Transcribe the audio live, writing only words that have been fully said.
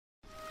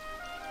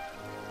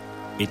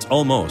It's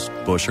almost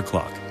Busch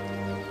o'clock.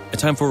 A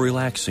time for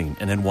relaxing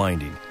and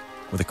unwinding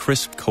with a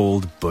crisp,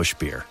 cold Busch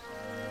beer.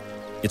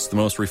 It's the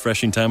most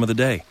refreshing time of the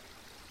day.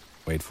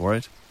 Wait for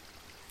it.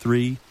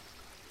 3,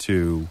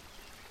 2,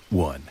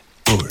 1.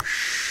 Busch.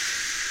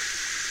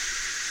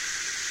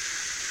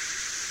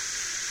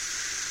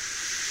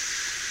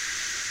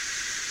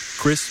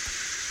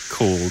 Crisp,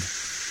 cold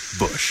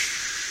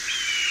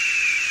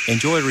Busch.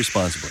 Enjoy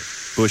responsibly.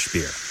 Busch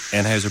Beer.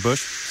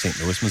 Anheuser-Busch, St.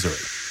 Louis, Missouri.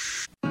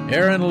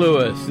 Aaron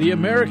Lewis, the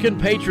American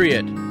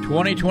Patriot,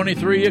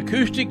 2023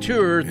 acoustic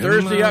tour,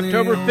 Thursday,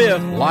 October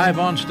 5th, live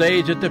on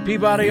stage at the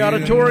Peabody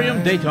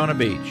Auditorium, Daytona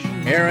Beach.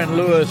 Aaron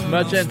Lewis,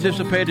 much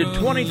anticipated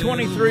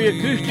 2023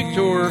 acoustic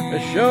tour, a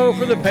show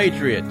for the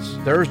Patriots.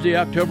 Thursday,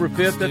 October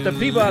 5th at the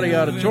Peabody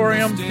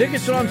Auditorium.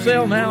 Tickets on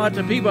sale now at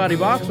the Peabody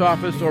box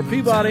office or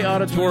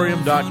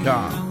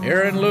PeabodyAuditorium.com.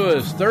 Aaron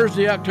Lewis,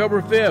 Thursday,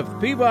 October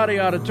 5th, Peabody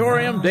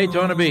Auditorium,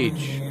 Daytona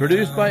Beach.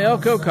 Produced by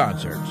Elko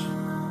Concerts.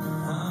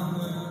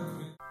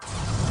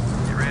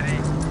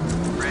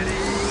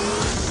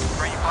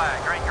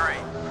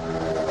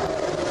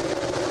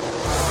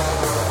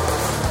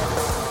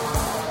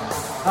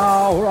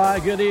 All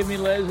right, good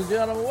evening, ladies and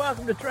gentlemen.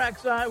 Welcome to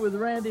Trackside with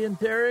Randy and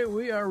Terry.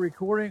 We are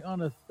recording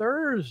on a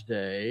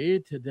Thursday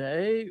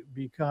today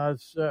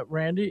because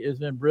Randy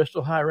is in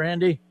Bristol. Hi,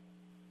 Randy.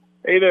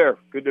 Hey there.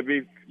 Good to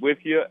be with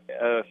you,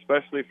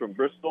 especially from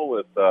Bristol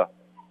with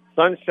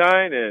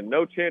sunshine and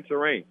no chance of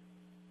rain.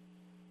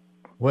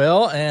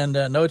 Well, and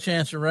no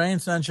chance of rain.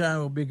 Sunshine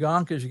will be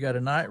gone because you got a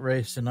night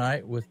race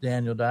tonight with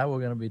Daniel Dye. We're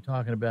going to be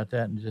talking about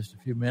that in just a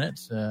few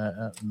minutes.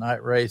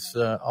 Night race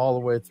all the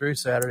way through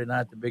Saturday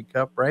night, the Big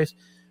Cup race.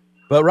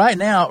 But right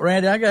now,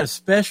 Randy, I got a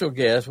special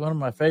guest, one of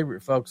my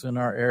favorite folks in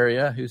our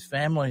area, whose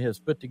family has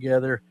put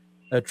together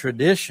a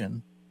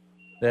tradition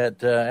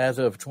that as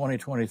of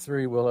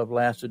 2023 will have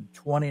lasted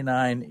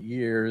 29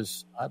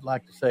 years. I'd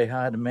like to say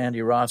hi to Mandy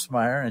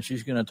Rossmeyer, and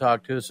she's going to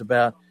talk to us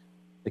about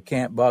the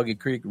Camp Boggy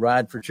Creek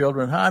Ride for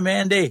Children. Hi,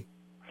 Mandy.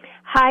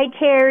 Hi,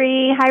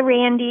 Terry. Hi,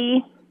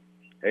 Randy.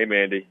 Hey,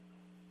 Mandy.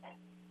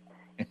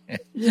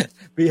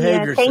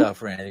 Behave yourself,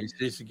 Randy.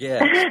 She's a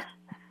guest.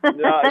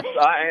 No,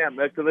 I am.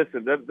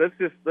 Listen,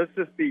 let's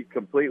just be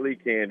completely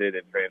candid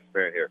and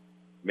transparent here.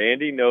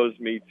 Mandy knows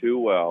me too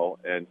well,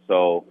 and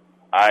so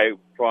I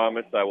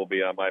promise I will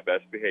be on my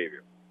best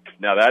behavior.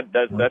 Now,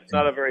 that's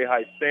not a very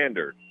high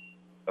standard.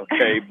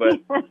 Okay, but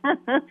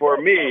for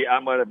me,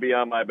 I'm going to be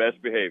on my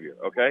best behavior,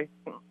 okay?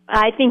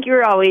 I think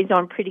you're always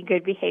on pretty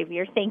good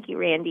behavior. Thank you,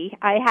 Randy.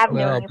 I have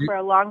known you for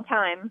a long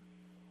time.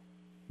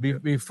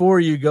 Before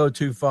you go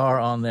too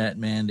far on that,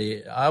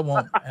 Mandy, I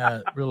won't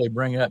really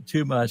bring up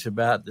too much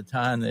about the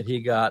time that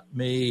he got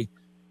me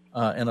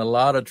in a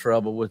lot of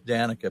trouble with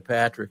Danica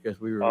Patrick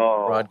as we were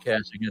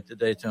broadcasting at the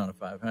Daytona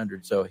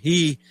 500. So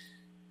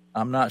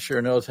I'm not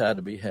sure knows how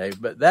to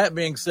behave. But that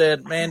being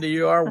said, Mandy,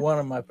 you are one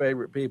of my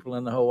favorite people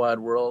in the whole wide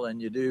world,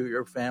 and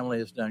your family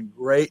has done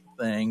great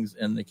things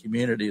in the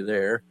community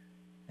there.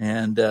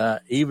 And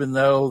even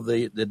though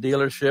the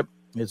dealership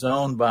is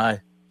owned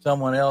by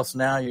someone else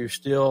now, you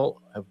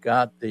still have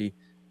got the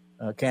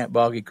Camp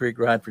Boggy Creek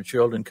Ride for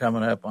Children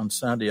coming up on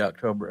Sunday,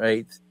 October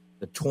 8th,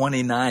 the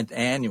 29th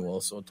annual.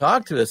 So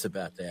talk to us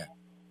about that.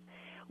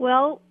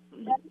 Well,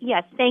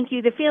 yes, thank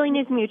you. The feeling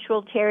is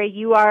mutual, Terry.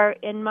 You are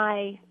in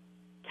my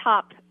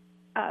top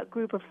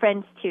group of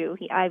friends too.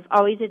 I've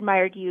always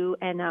admired you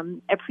and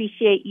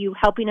appreciate you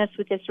helping us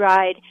with this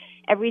ride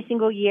every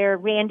single year.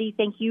 Randy,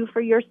 thank you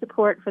for your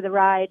support for the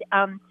ride.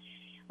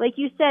 Like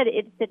you said,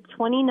 it's the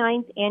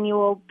 29th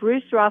annual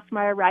Bruce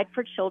Rossmeyer Ride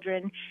for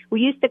Children. We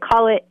used to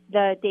call it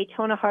the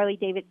Daytona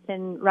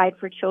Harley-Davidson Ride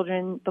for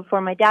Children before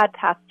my dad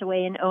passed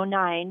away in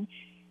 2009.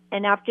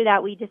 And after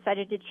that, we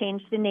decided to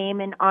change the name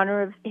in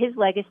honor of his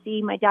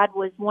legacy. My dad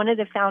was one of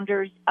the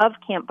founders of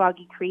Camp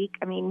Boggy Creek.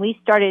 I mean, we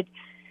started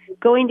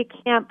going to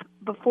camp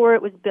before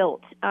it was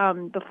built,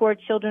 before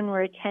children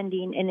were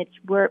attending, and it's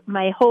where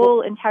my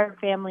whole entire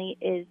family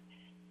is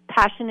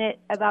passionate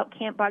about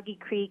Camp Boggy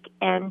Creek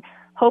and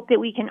hope that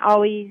we can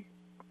always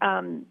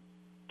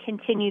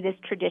continue this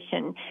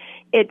tradition.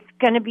 It's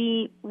going to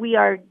be,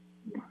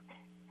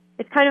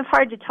 it's kind of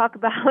hard to talk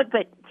about,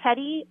 but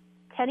Teddy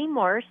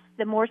Morse,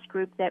 the Morse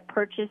Group that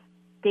purchased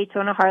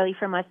Daytona Harley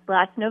from us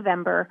last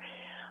November,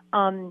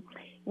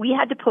 we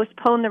had to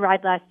postpone the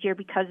ride last year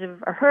because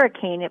of a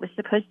hurricane. It was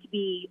supposed to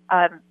be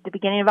the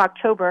beginning of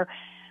October.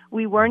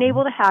 We weren't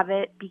able to have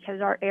it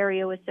because our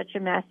area was such a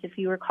mess, if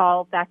you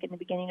recall, back in the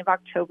beginning of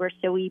October.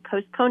 So we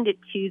postponed it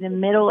to the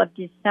middle of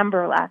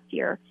December last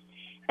year.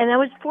 And I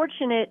was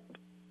fortunate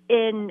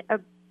in a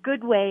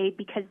good way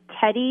because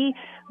Teddy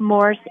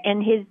Morse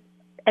and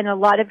a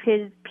lot of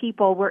his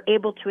people were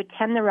able to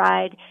attend the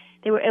ride.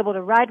 They were able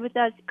to ride with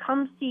us,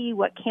 come see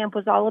what camp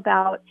was all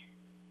about.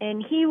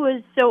 And he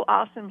was so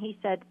awesome. He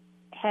said,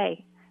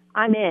 hey,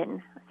 I'm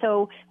in.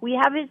 So we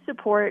have his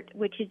support,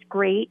 which is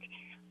great.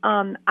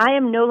 I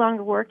am no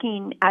longer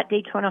working at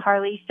Daytona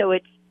Harley, so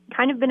it's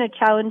kind of been a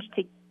challenge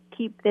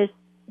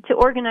to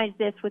organize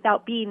this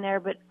without being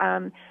there. But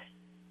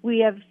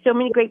we have so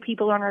many great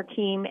people on our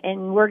team,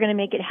 and we're going to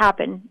make it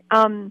happen.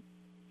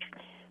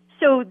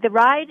 So the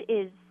ride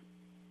is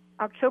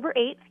October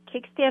 8th.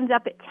 Kickstand's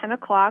up at 10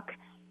 o'clock.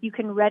 You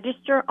can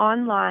register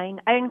online.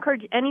 I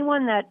encourage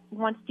anyone that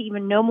wants to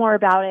even know more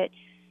about it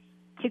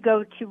to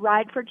go to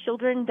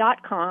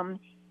rideforchildren.com.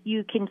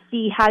 You can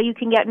see how you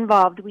can get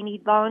involved. We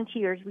need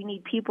volunteers. We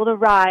need people to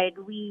ride.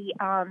 We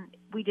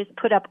just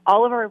put up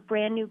all of our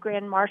brand new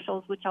Grand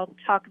Marshals, which I'll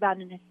talk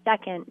about in a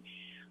second.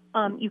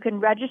 You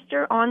can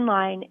register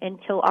online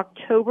until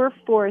October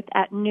 4th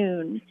at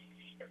noon.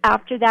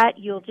 After that,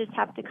 you'll just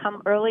have to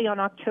come early on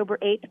October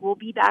 8th. We'll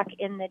be back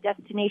in the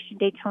Destination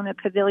Daytona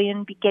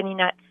Pavilion beginning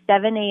at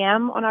 7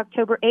 a.m. on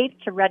October 8th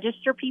to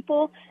register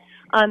people.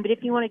 But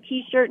if you want a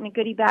T-shirt and a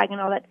goodie bag and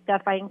all that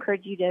stuff, I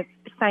encourage you to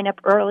sign up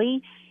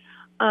early.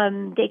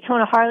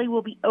 Daytona Harley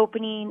will be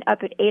opening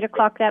up at 8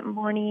 o'clock that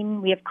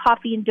morning. We have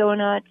coffee and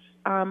donuts.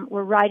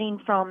 We're riding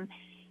from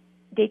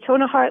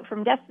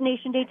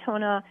Destination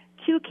Daytona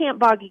to Camp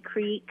Boggy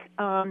Creek.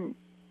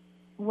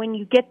 When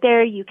you get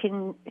there, you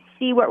can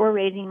see what we're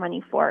raising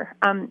money for.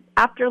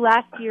 After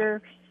last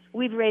year,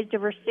 we've raised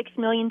over $6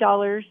 million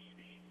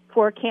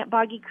for Camp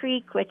Boggy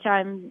Creek, which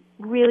I'm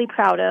really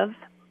proud of,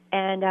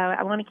 and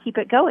I want to keep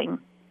it going.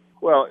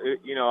 Well,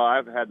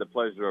 I've had the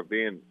pleasure of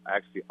being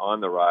actually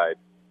on the ride,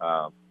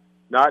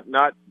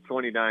 not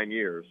 29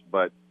 years,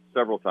 but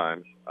several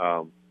times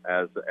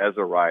as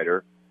a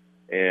rider,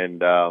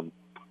 and the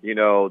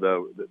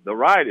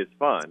ride is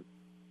fun.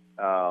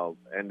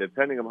 And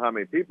depending on how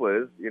many people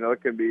it is,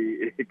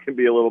 it can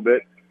be a little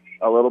bit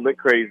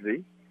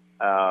crazy.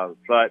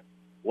 But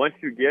once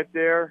you get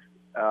there,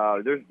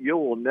 you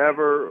will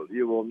never,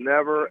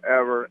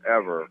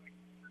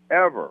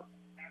 ever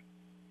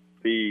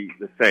be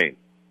the same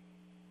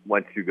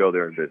once you go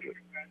there and visit.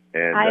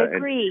 And I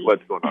agree. And see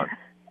what's going on.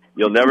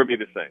 You'll never be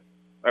the same.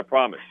 I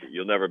promise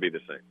you'll never be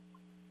the same.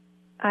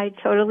 I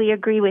totally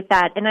agree with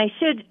that. And I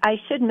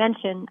should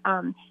mention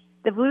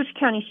the Volusia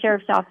County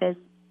Sheriff's Office.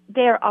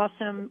 They're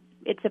awesome.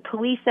 It's a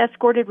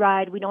police-escorted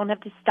ride. We don't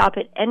have to stop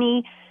at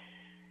any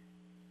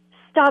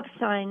stop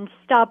signs,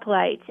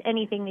 stoplights,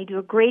 anything. They do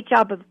a great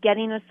job of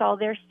getting us all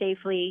there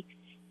safely.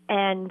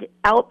 And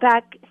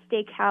Outback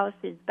Steakhouse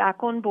is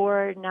back on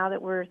board now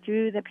that we're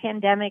through the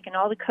pandemic and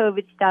all the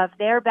COVID stuff.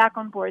 They're back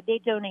on board. They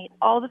donate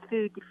all the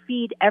food to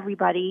feed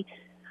everybody.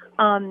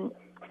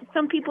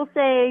 Some people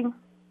say,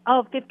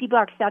 oh,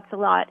 $50, that's a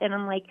lot. And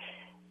I'm like,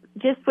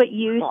 just what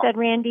you said,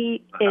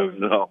 Randy, is...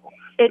 No.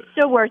 It's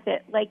so worth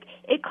it. Like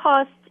it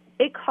costs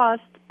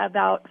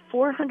about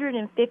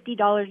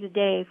 $450 a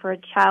day for a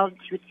child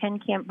to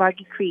attend Camp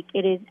Boggy Creek.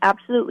 It is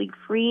absolutely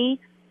free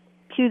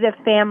to the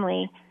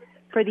family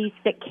for these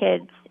sick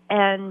kids.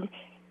 And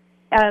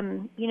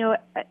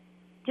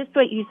just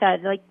what you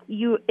said,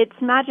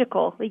 it's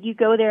magical. Like you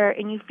go there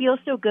and you feel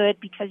so good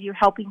because you're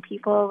helping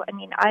people. I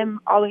mean, I'm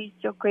always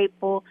so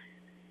grateful.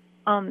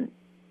 I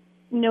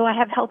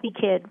have healthy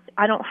kids.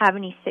 I don't have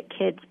any sick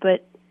kids,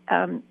 but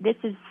this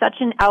is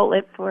such an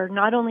outlet for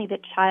not only the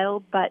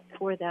child, but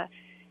for the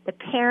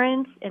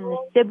parents and the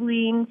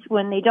siblings.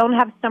 When they don't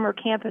have summer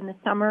camp in the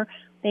summer,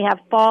 they have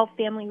fall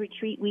family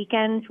retreat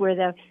weekends where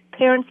the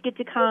parents get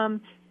to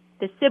come,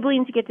 the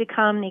siblings get to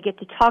come, they get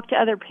to talk to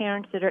other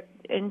parents that are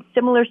in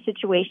similar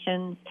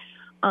situations.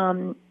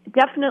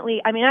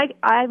 Definitely, I mean,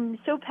 I'm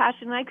so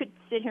passionate. I could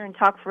sit here and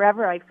talk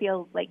forever. I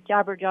feel like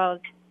Jabberjaws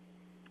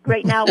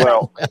right now.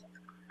 Well,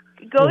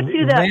 Go to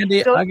the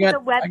Randy, go I to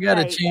the website. I got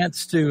a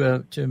chance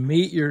to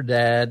meet your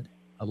dad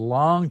a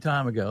long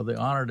time ago. The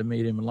honor to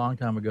meet him a long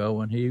time ago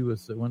when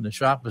the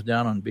shop was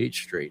down on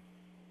Beach Street,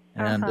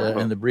 and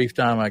in the brief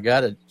time I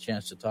got a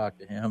chance to talk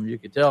to him, you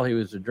could tell he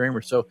was a dreamer.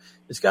 So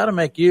it's got to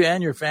make you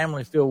and your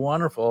family feel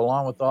wonderful,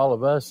 along with all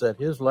of us, that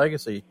his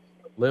legacy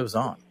lives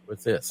on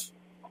with this.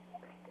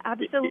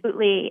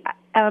 Absolutely,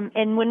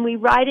 and when we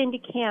ride into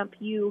camp,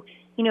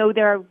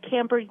 there are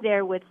campers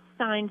there with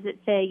signs that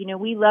say,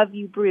 we love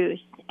you,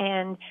 Bruce.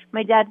 And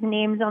my dad's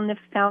name's on the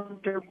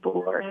founder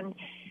board. And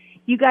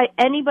you guys,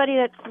 anybody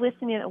that's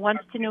listening that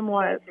wants to know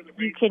more,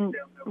 you can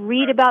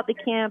read about the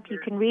camp. You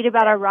can read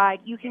about our ride.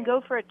 You can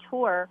go for a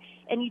tour.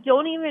 And you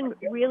don't even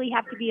really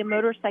have to be a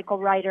motorcycle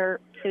rider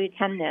to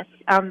attend this.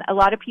 A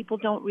lot of people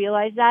don't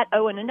realize that.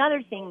 Oh, and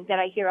another thing that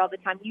I hear all the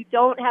time, you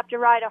don't have to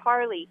ride a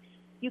Harley.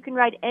 You can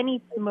ride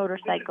any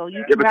motorcycle.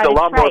 You can ride it's a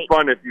lot more trike.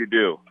 fun if you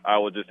do. I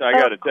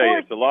got to tell you,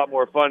 it's a lot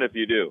more fun if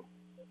you do.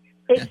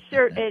 It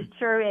sure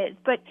is.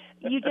 But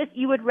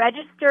you would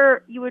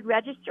register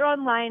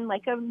online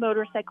like a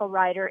motorcycle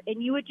rider,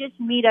 and you would just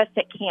meet us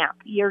at camp.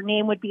 Your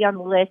name would be on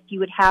the list.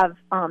 You would have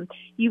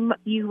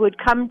you would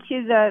come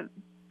to the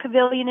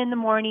pavilion in the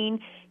morning,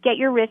 get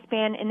your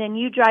wristband, and then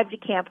you drive to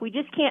camp. We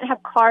just can't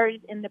have cars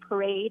in the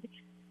parade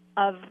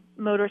of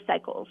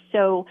motorcycles.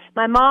 So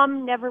my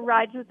mom never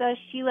rides with us.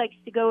 She likes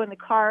to go in the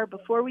car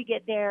before we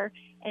get there,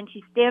 and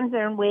she stands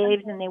there and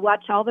waves, and they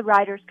watch all the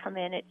riders come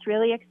in. It's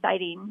really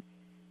exciting.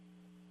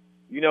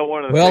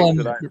 One of the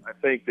things that I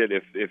think that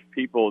if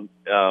people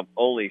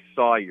only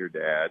saw your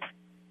dad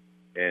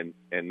and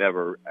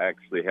never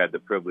actually had the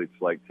privilege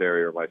like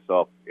Terry or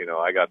myself,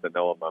 I got to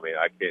know him. I mean,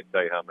 I can't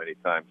tell you how many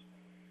times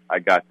I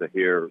got to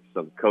hear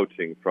some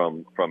coaching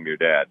from your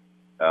dad.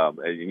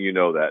 and you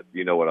know that.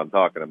 You know what I'm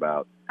talking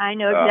about. I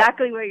know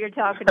exactly what you're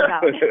talking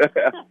about.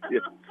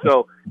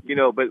 So,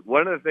 but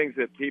one of the things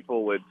that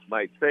people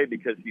might say,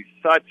 because he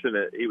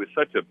was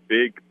such a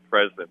big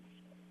presence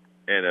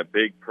and a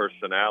big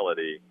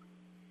personality,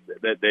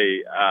 that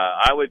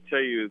I would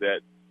tell you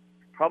that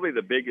probably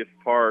the biggest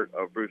part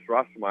of Bruce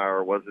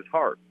Rossmeyer was his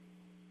heart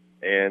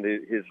and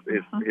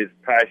his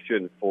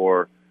passion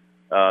for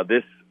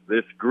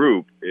this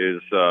group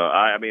is.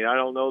 I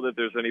don't know that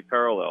there's any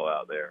parallel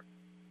out there.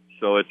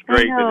 So it's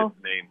great that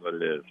it's named what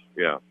it is.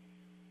 Yeah.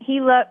 He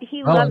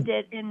loved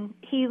it, and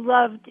he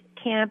loved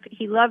camp.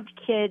 He loved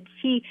kids.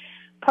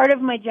 Part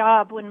of my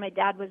job when my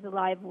dad was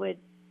alive would,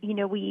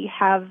 we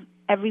have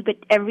every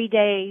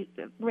day,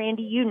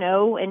 Randy,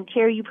 and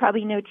Terry, you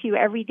probably know too,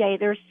 every day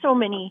there's so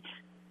many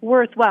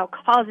worthwhile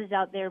causes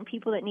out there and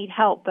people that need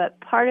help. But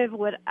part of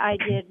what I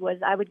did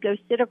was I would go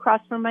sit across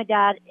from my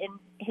dad in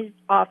his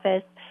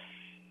office,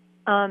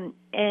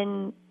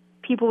 and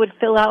people would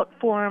fill out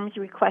forms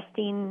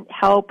requesting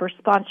help or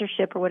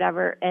sponsorship or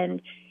whatever,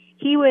 and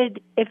he would,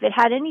 if it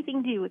had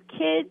anything to do with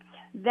kids,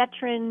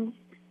 veterans,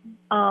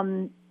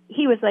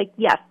 he was like,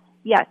 yes,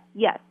 yes,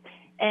 yes.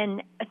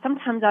 And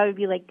sometimes I would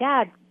be like,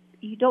 Dad,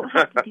 you don't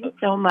have to do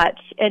so much.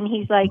 And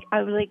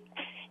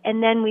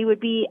and then we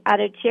would be at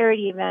a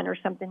charity event or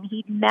something.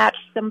 He'd match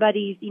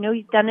somebody's,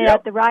 he's done it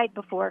at the ride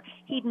before.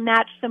 He'd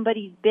match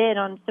somebody's bid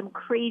on some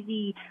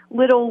crazy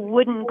little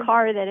wooden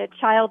car that a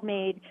child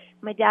made.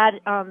 My dad,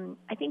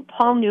 I think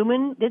Paul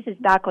Newman, this is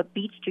back with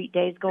Beach Street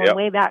days, going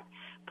way back.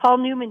 Paul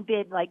Newman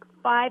bid like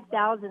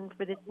 $5,000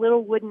 for this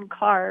little wooden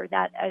car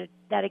that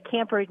a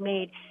camper had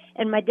made,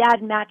 and my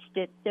dad matched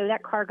it, so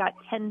that car got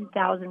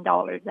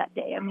 $10,000 that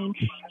day. I mean,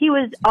 he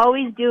was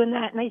always doing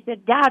that, and I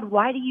said, Dad,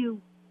 why do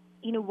you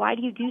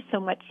do so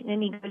much?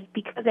 And he goes,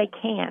 because I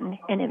can,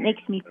 and it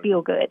makes me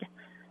feel good.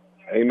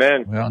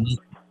 Amen. Well,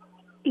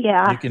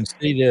 yeah, you can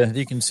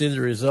see the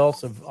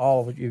results of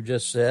all of what you've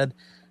just said.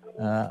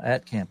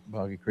 At Camp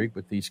Boggy Creek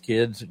with these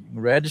kids.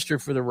 Register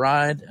for the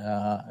ride,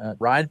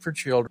 Ride for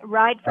Children.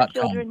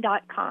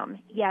 RideForChildren.com.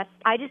 Yes.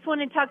 I just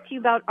want to talk to you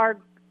about our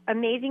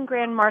amazing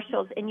Grand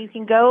Marshals, and you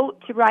can go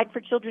to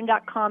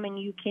RideForChildren.com and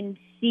you can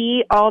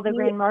see all the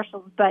Grand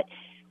Marshals, but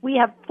we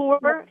have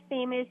 4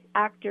 famous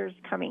actors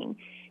coming.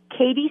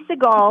 Katie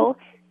Seagal,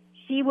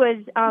 she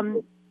was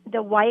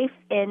the wife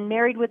in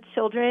Married with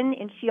Children,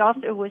 and she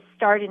also was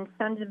starred in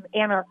Sons of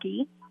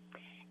Anarchy.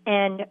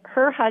 And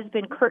her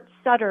husband, Kurt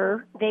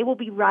Sutter, they will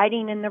be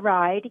riding in the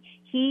ride.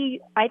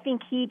 I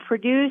think he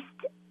produced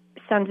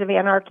Sons of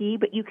Anarchy,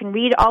 but you can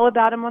read all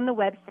about him on the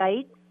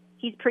website.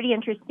 He's pretty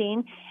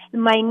interesting.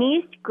 My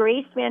niece,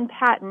 Grace Van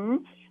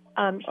Patten,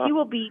 she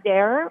will be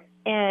there,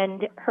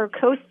 and her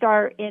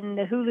co-star in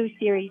the Hulu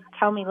series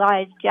Tell Me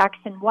Lies,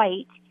 Jackson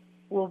White,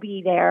 will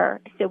be there.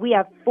 So we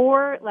have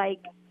 4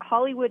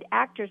 Hollywood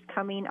actors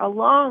coming,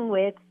 along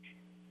with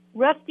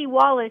Rusty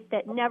Wallace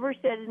that never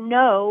says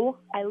no.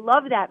 I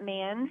love that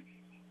man.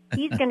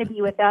 He's going to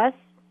be with us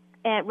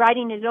and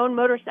riding his own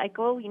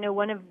motorcycle,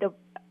 one of the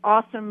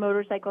awesome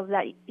motorcycles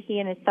that he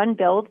and his son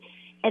build.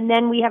 And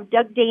then we have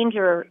Doug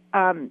Danger,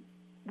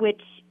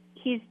 which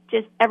he's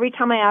just, every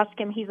time I ask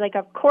him, he's like,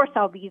 of course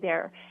I'll be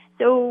there.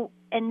 So,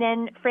 and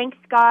then Frank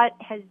Scott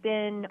has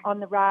been on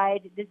the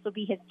ride. This will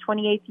be his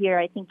 28th year.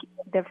 I think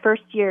the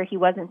first year he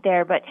wasn't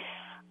there, but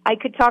I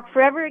could talk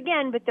forever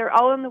again, but they're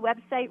all on the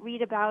website.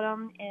 Read about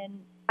them, and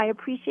I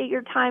appreciate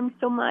your time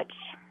so much.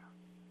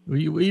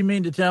 You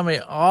mean to tell me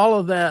all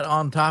of that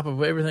on top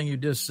of everything you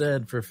just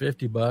said for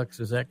 $50?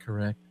 Is that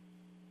correct?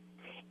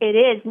 It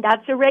is.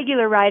 That's a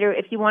regular rider.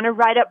 If you want to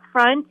ride up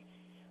front,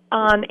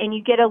 and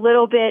you get a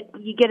little bit,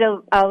 you get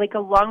a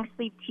long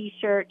sleeve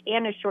T-shirt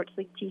and a short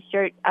sleeve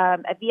T-shirt.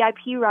 A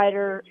VIP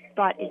rider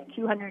spot is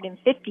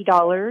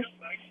 $250.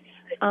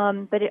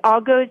 But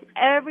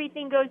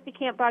everything goes to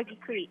Camp Boggy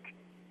Creek.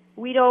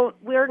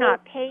 We're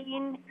not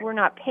paying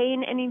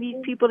any of these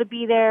people to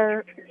be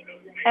there.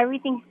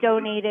 Everything's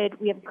donated.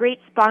 We have great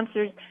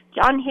sponsors.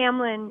 John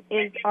Hamlin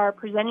is our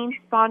presenting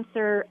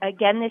sponsor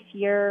again this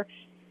year.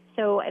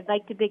 So I'd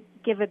like to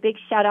give a big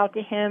shout out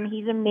to him.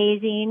 He's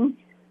amazing.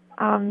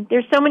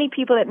 There's so many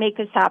people that make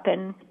this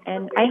happen,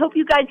 and I hope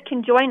you guys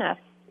can join us.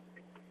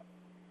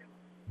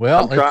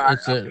 Well, I'm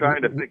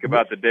trying to think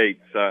about the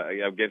dates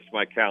against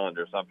my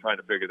calendar, so I'm trying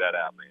to figure that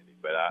out, Mandy.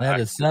 But that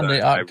is Sunday,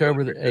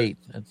 October the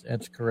 8th.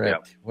 That's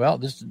correct. Yep.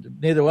 Well,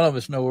 neither one of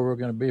us know where we're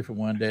going to be from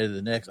one day to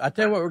the next. I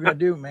tell you what we're going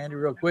to do, Mandy,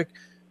 real quick.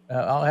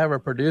 I'll have our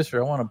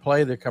producer. I want to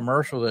play the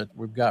commercial that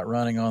we've got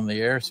running on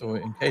the air, so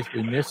in case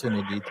we miss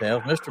any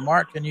details. Mr.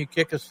 Mark, can you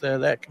kick us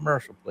that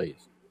commercial,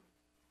 please?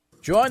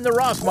 Join the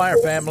Rossmeyer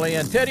family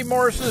and Teddy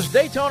Morris's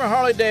Daytona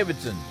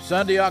Harley-Davidson,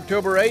 Sunday,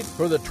 October 8th,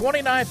 for the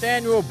 29th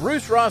annual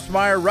Bruce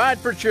Rossmeyer Ride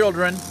for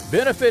Children,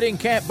 benefiting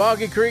Camp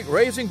Boggy Creek,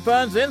 raising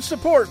funds in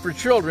support for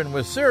children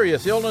with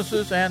serious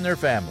illnesses and their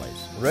families.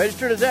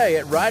 Register today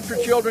at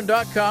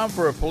rideforchildren.com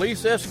for a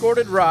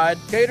police-escorted ride,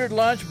 catered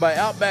lunch by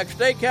Outback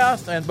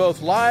Steakhouse, and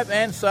both live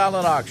and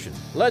silent auction.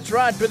 Let's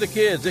Ride for the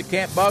Kids at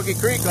Camp Boggy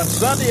Creek on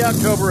Sunday,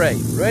 October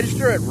 8th.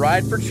 Register at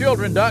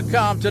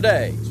rideforchildren.com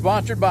today.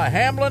 Sponsored by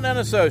Hamlin and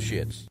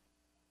Associates.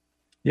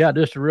 Yeah,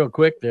 just a real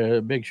quick,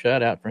 a big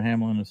shout out for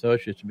Hamlin and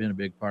Associates for being a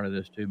big part of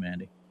this too,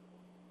 Mandy.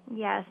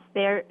 Yes,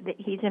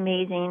 he's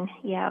amazing.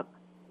 Yep.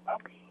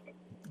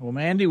 Well,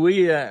 Mandy,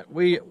 we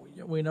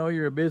know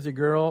you're a busy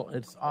girl.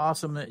 It's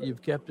awesome that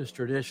you've kept this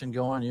tradition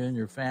going, you and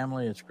your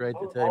family. It's great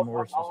that Teddy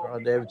Morris and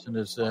Harley Davidson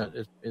is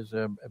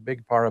a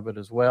big part of it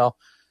as well.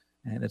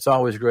 And it's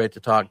always great to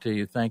talk to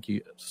you. Thank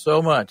you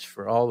so much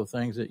for all the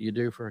things that you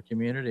do for our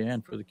community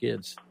and for the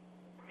kids.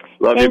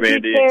 Love Thank you,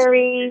 Mandy. You,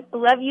 Terry.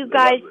 Love you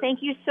guys.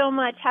 Thank you so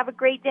much. Have a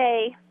great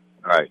day.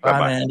 All right. Bye,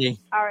 Bye-bye. Mandy.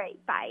 All right.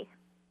 Bye.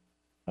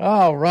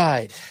 All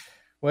right.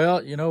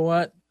 Well, you know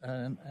what?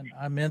 And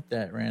I meant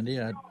that, Randy.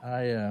 And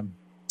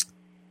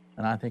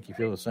I think you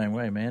feel the same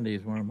way. Mandy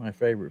is one of my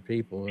favorite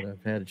people that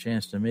I've had a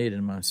chance to meet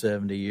in my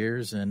 70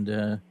 years.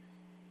 And,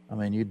 I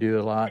mean, you do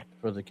a lot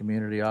for the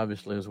community,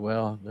 obviously, as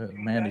well.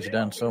 Mandy's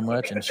done so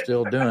much and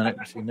still doing it.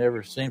 She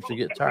never seems to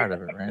get tired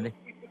of it, Randy.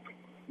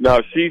 No,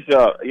 she's,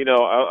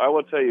 I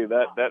will tell you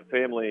that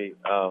family,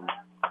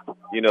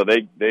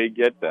 they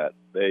get that.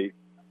 They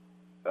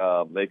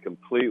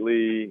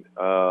completely,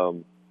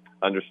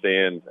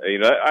 understand,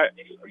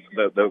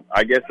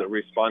 I guess the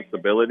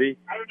responsibility,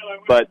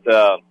 but,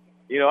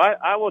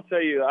 I will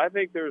tell you, I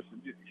think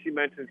she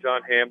mentioned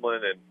John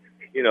Hamlin and,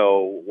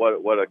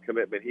 what a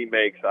commitment he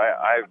makes.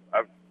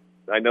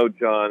 I know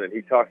John, and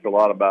he talks a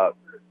lot about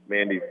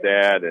Mandy's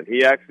dad, and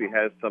he actually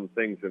has some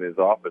things in his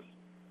office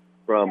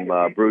from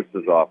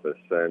Bruce's office,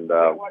 and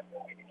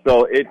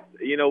so it's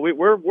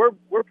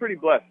we're pretty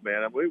blessed,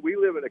 man. We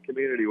live in a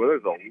community where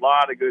there's a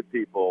lot of good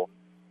people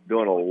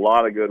doing a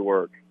lot of good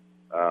work,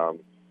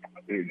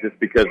 just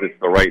because it's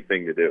the right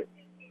thing to do.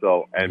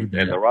 So, and the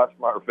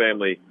Rossmeyer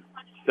family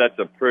sets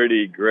a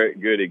pretty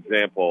good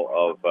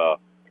example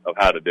of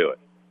how to do it.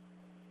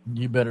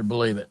 You better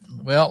believe it.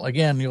 Well,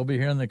 again, you'll be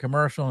hearing the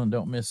commercial, and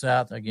don't miss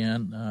out,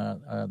 again,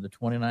 the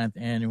 29th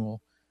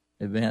annual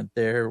event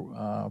there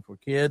for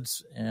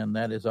kids, and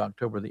that is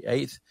October the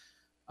 8th.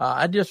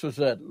 I just was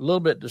a little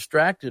bit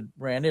distracted,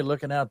 Randy,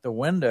 looking out the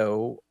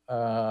window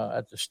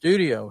at the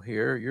studio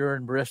here. You're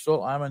in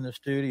Bristol. I'm in the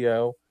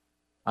studio.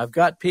 I've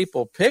got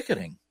people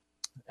picketing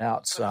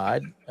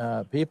outside,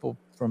 people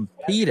from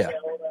PETA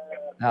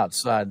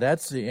outside.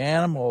 That's the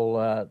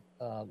animal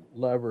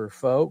lover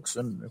folks,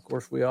 and of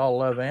course we all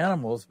love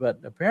animals, but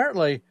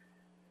apparently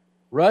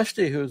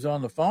Rusty, who's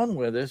on the phone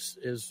with us,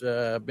 is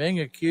being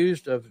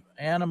accused of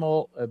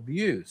animal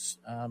abuse.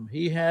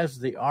 He has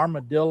the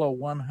Armadillo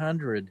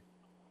 100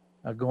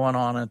 going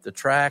on at the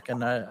track,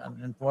 and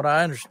what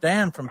I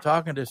understand from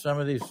talking to some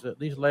of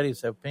these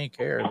ladies have pink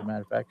hair, as a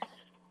matter of fact,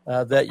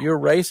 that you're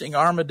racing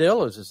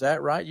armadillos. Is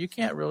that right? You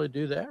can't really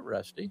do that,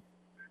 Rusty.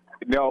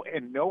 No,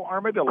 and no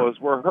armadillos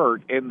were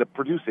hurt in the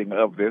producing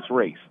of this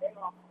race.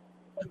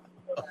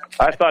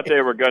 I thought they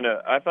were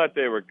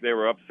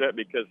upset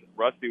because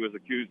Rusty was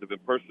accused of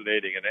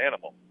impersonating an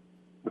animal.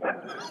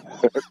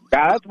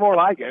 That's more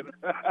like it.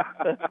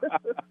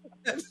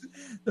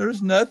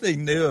 There's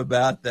nothing new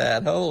about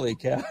that. Holy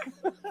cow!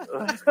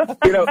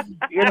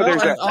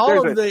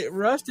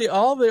 Rusty.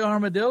 All the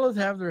armadillos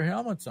have their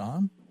helmets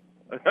on.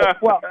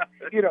 Well,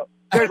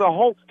 there's a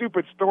whole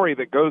stupid story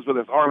that goes with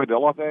this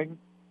armadillo thing.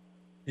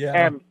 Yeah,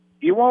 and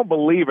you won't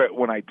believe it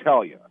when I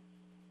tell you.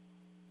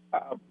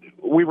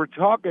 We were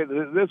talking,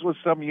 this was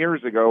some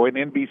years ago, and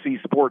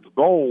NBC Sports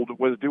Gold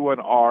was doing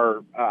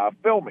our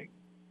filming,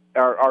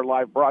 our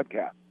live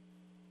broadcast.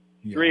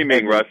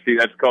 Streaming, Rusty.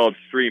 That's called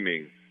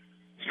streaming.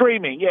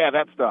 Streaming, yeah,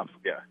 that stuff.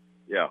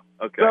 Yeah,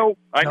 okay. So,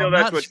 I know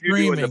that's what you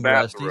do in the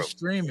bathroom. Rusty,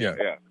 streaming.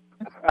 Yeah.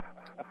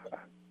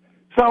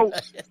 So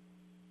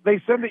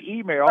they sent an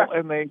email,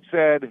 and they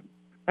said,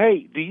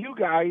 hey, do you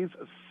guys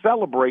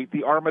celebrate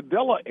the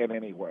armadillo in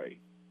any way?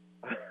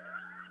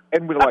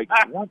 And we're like,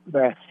 what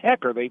the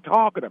heck are they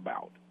talking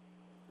about?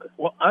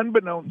 Well,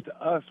 unbeknownst to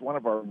us, one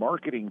of our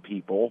marketing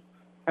people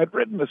had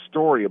written a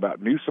story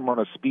about New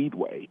Smyrna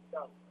Speedway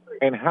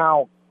and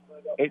how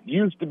it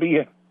used to be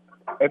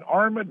an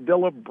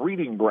armadillo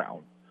breeding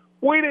ground.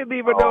 We didn't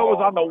even know it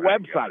was on the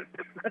website.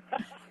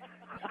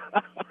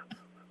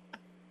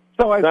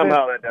 So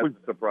somehow that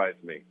doesn't surprise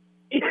me.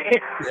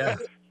 Yeah.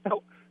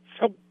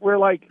 So we're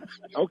like,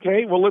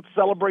 okay, well, let's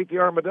celebrate the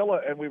armadillo.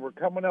 And we were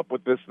coming up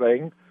with this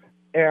thing.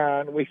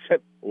 And we said,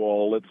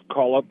 well, let's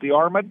call it the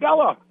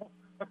Armadillo.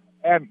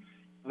 And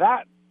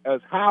that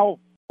is how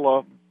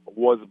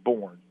was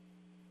born.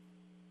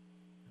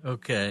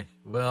 Okay.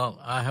 Well,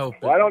 I hope.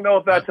 Well, I don't know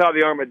if that's how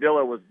the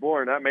Armadillo was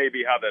born. That may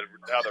be how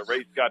the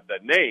race got the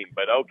name,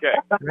 but okay.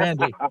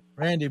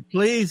 Randy,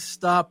 please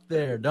stop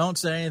there. Don't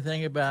say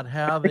anything about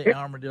how the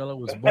Armadillo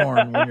was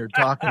born when you're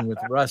talking with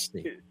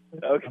Rusty.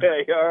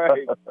 Okay, all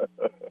right.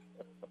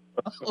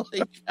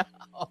 Holy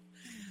cow.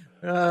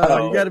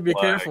 You got to be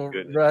careful,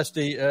 goodness.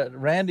 Rusty.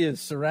 Randy is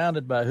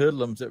surrounded by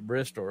hoodlums at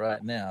Bristol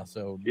right now.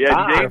 So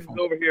James is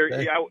over here.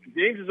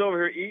 James is over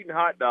here eating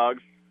hot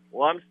dogs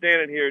while I'm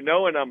standing here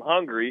knowing I'm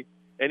hungry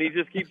and he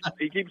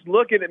keeps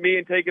looking at me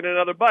and taking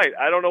another bite.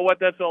 I don't know what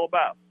that's all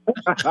about.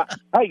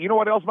 Hey, you know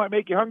what else might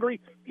make you hungry?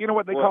 You know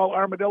what they call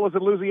armadillos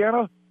in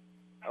Louisiana?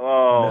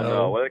 Oh,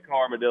 no. What do they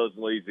call armadillos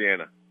in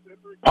Louisiana?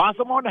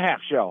 Possum on the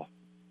half shell.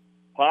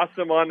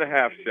 Possum on the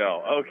half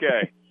shell.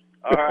 Okay.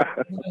 All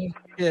right.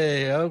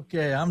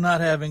 Okay. I'm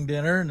not having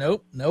dinner.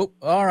 Nope.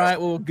 All right.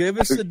 Well, give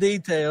us the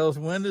details.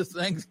 When does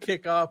things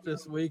kick off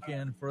this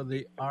weekend for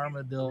the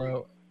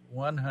Armadillo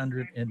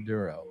 100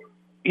 Enduro?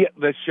 Yeah,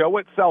 the show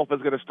itself is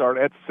going to start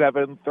at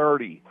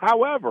 7:30.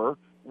 However,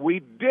 we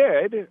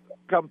did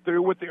come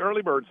through with the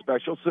early bird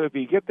special, so if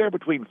you get there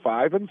between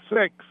 5 and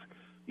 6,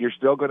 you're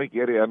still going to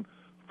get in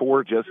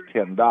for just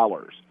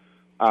 $10.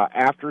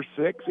 After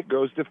 6, it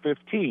goes to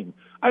 $15.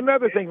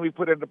 Another thing we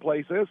put into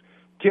place is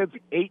kids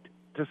 8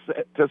 to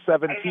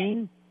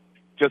 17,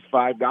 just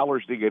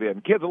 $5 to get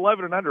in. Kids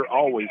 11 and under,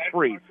 always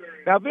free.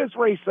 Now, this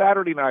race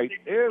Saturday night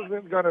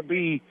isn't going to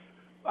be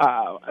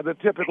the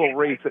typical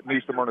race at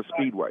New Smyrna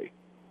Speedway.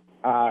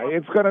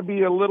 It's going to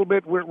be a little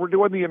bit, we're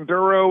doing the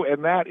Enduro,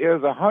 and that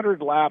is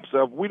 100 laps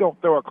of we don't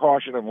throw a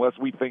caution unless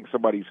we think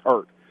somebody's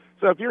hurt.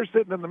 So if you're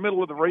sitting in the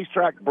middle of the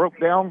racetrack, broke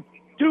down,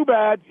 too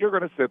bad, you're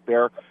going to sit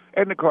there,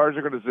 and the cars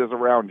are going to zizz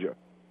around you.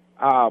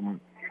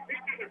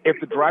 If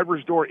the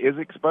driver's door is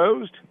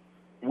exposed,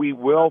 we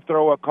will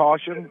throw a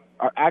caution.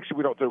 Actually,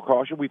 we don't throw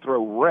caution. We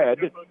throw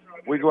red.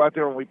 We go out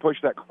there and we push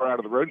that car out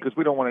of the road because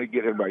we don't want to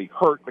get anybody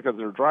hurt because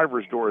their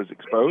driver's door is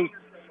exposed.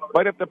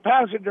 But if the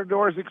passenger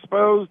door is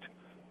exposed,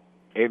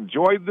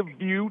 enjoy the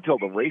view till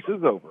the race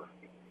is over.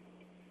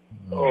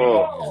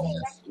 Oh,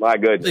 my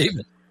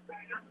goodness.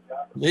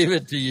 Leave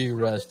it to you,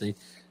 Rusty.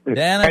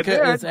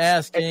 Danica is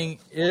asking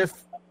if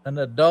an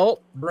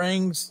adult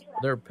brings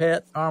their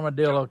pet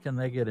armadillo, can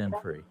they get in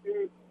free?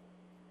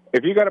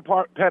 If you got a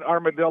pet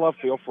armadillo,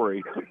 feel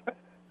free.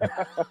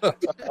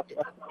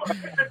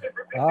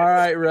 All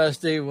right,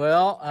 Rusty.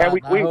 Well, I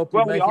hope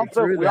you make it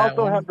through that one. We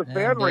also have the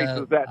fan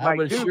races that night, too. I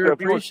would sure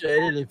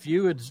appreciate it if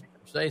you would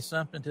say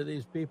something to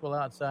these people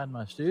outside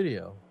my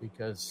studio,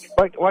 because...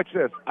 Watch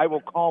this. I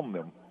will calm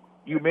them.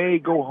 You may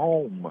go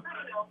home.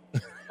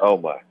 Oh,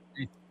 my.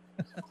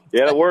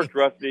 Yeah, it worked,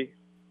 Rusty.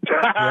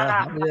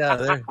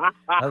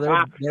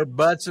 Their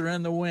butts are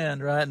in the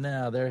wind right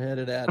now. They're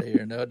headed out of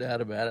here, no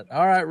doubt about it.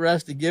 All right,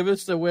 Rusty, give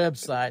us the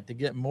website to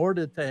get more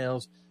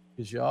details,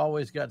 because you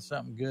always got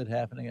something good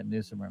happening at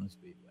New Smyrna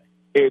Speedway.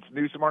 It's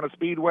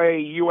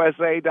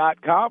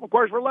NewSmyrnaSpeedwayUSA.com. Of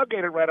course, we're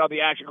located right on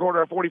the action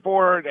corner of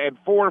 44 and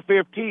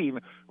 415.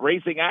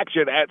 Racing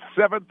action at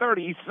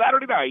 7:30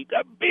 Saturday night.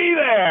 Be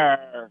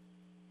there.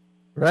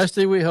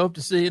 Rusty, we hope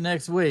to see you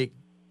next week.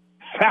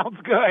 Sounds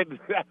good.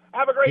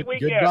 Have a great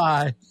weekend.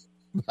 Goodbye.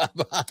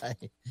 Bye-bye.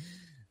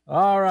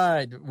 All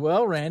right.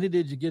 Well, Randy,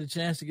 did you get a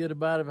chance to get a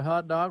bite of a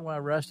hot dog while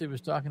Rusty was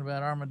talking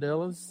about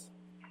armadillos?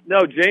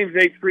 No, James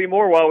ate 3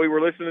 more while we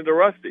were listening to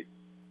Rusty.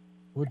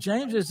 Well,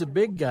 James is a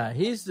big guy.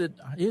 He's the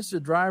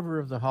driver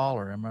of the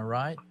hauler. Am I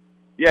right?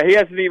 Yeah, he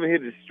hasn't even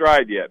hit his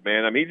stride yet,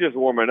 man. I mean, he's just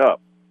warming up.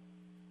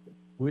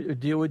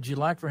 Would you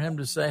like for him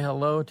to say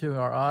hello to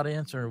our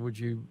audience, or would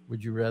you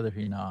rather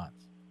he not?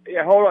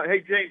 Yeah, hold on. Hey,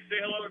 James, say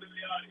hello to the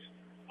audience.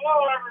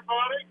 Hello,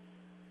 everybody.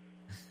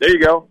 There you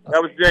go.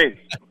 That was James.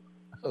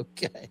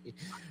 Okay.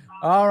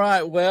 All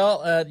right.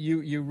 Well,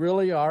 you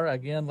really are,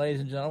 again,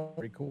 ladies and gentlemen,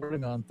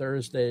 recording on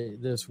Thursday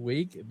this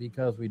week,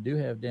 because we do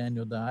have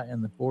Daniel Dye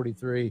and the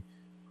 43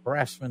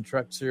 Craftsman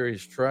Truck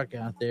Series truck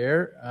out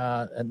there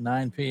at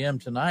 9 p.m.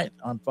 tonight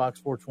on Fox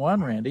Sports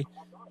 1, Randy.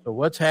 So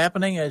what's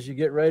happening as you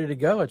get ready to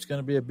go? It's going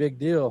to be a big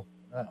deal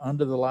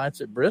under the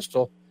lights at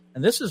Bristol.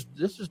 And this is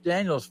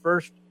Daniel's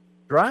first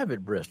drive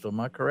at Bristol. Am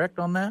I correct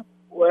on that?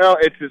 Well,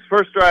 it's his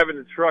first drive in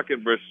the truck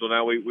in Bristol.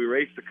 Now, we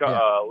raced a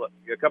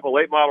couple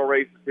late model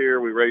races here.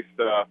 We raced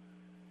an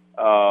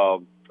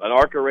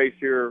ARCA race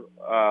here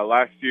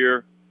last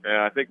year, and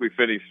I think we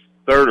finished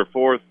 3rd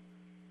or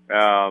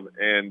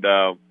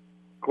 4th.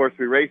 Of course,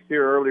 we raced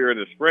here earlier in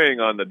the spring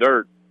on the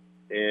dirt,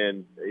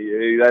 and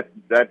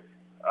that's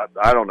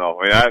I don't know.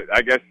 I mean,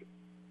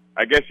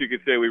 I guess you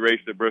could say we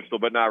raced at Bristol,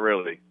 but not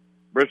really.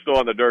 Bristol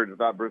on the dirt is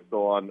not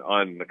Bristol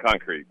on the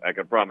concrete. I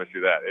can promise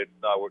you that. It's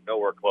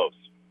nowhere close.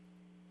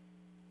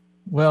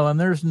 Well, and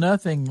there's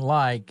nothing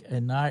like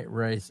a night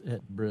race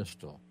at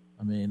Bristol.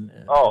 I mean,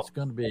 it's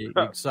going to be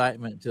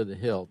excitement to the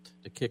hilt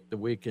to kick the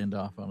weekend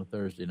off on a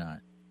Thursday night.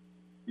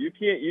 You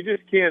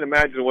just can't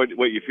imagine what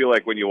you feel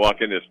like when you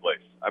walk in this place.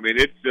 I mean,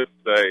 it's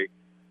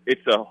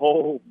a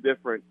whole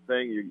different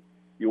thing.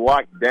 You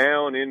walk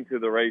down into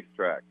the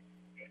racetrack,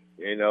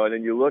 and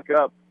then you look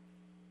up,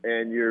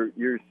 and you're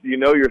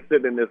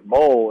sitting in this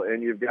bowl,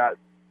 and you've got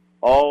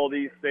all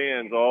these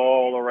stands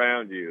all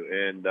around you,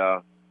 and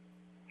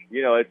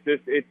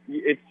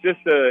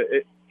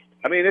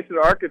it's an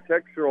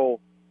architectural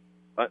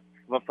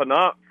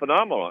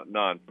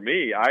phenomenon for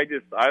me.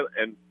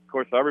 And of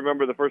course I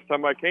remember the first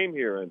time I came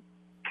here, and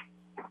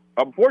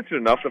I'm fortunate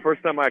enough. The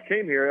first time I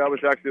came here, I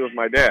was actually with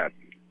my dad,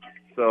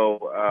 so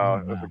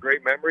it was a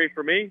great memory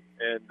for me.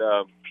 And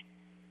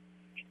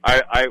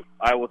I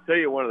will tell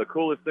you, one of the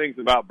coolest things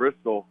about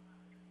Bristol,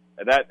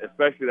 and that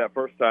especially that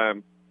first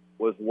time,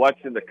 was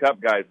watching the Cup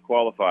guys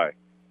qualify.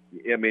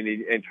 I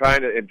mean, and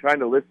trying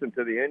to listen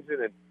to the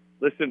engine and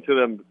listen to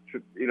them.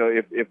 You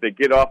know, if they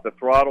get off the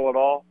throttle at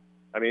all.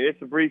 I mean,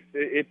 it's a brief.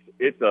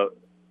 It's a.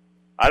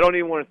 I don't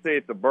even want to say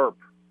it's a burp.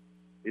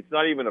 It's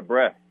not even a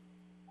breath.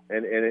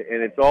 And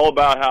it's all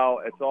about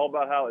how it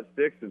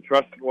sticks and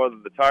trusting whether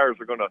the tires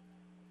are gonna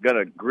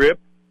grip.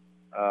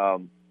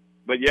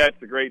 But yeah,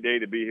 it's a great day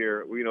to be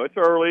here. You know, it's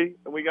early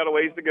and we got a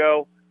ways to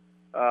go.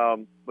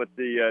 But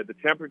the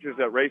temperatures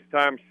at race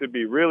time should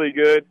be really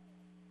good,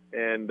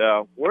 and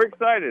we're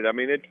excited. I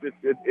mean,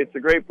 it's a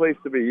great place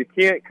to be. You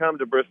can't come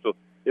to Bristol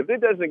if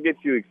it doesn't get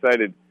you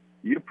excited.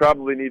 You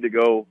probably need to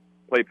go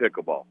play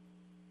pickleball.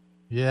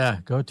 Yeah,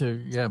 go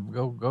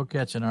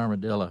catch an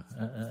armadillo,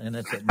 and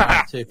it's at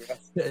night too.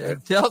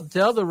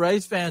 Tell the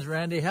race fans,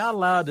 Randy, how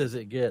loud does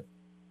it get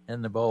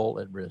in the bowl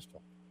at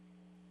Bristol?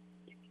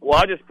 Well,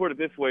 I'll just put it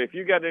this way: if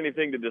you got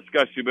anything to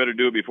discuss, you better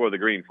do it before the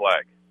green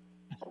flag.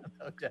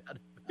 No doubt.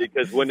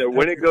 Because when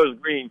it goes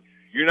green,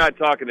 you're not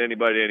talking to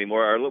anybody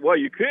anymore. Or, well,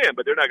 you can,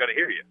 but they're not going to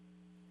hear you.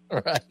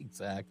 Right,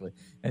 exactly.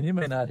 And you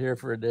may not hear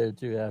for a day or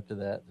two after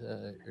that.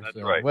 That's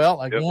right.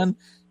 Well, again,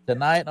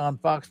 tonight on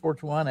Fox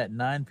Sports 1 at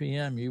 9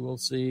 p.m., you will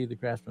see the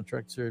Craftsman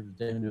Truck Series with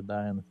David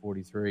O'Dye in the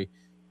 43.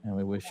 And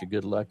we wish you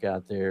good luck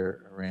out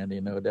there,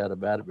 Randy, no doubt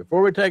about it.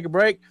 Before we take a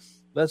break,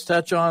 let's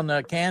touch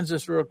on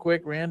Kansas real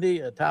quick,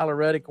 Randy. Tyler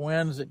Reddick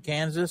wins at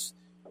Kansas.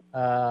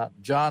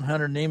 John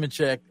Hunter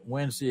Nemechek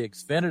wins the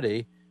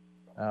Xfinity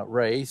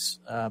race.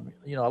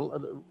 You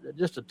know,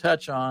 just to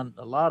touch on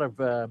a lot of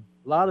the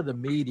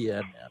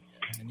media,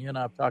 and you and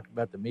I have talked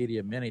about the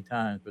media many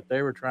times, but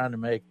they were trying to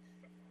make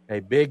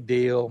a big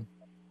deal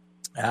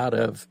out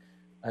of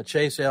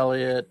Chase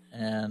Elliott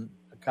and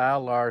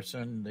Kyle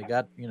Larson. They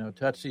got,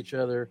 touched each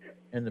other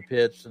in the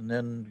pits, and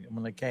then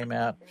when they came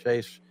out,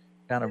 Chase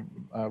kind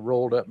of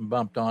rolled up and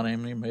bumped on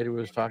him. He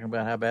was talking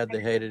about how bad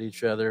they hated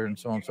each other and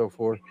so on and so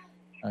forth.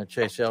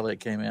 Chase Elliott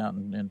came out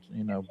and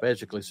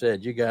basically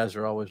said, you guys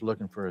are always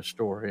looking for a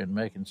story and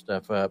making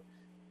stuff up.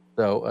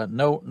 So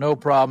no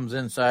problems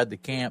inside the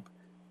camp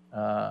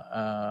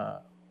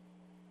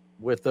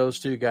with those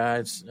two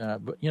guys.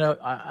 But,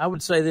 I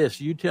would say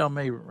this. You tell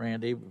me,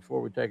 Randy,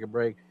 before we take a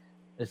break,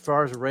 as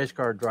far as the race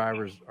car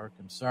drivers are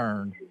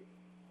concerned,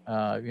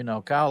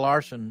 Kyle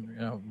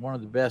Larson, one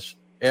of the best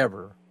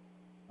ever.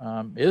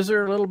 Is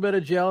there a little bit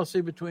of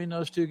jealousy between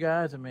those two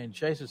guys? I mean,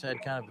 Chase has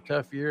had kind of a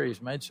tough year.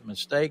 He's made some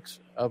mistakes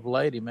of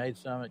late. He made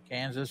some at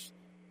Kansas.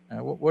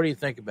 What do you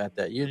think about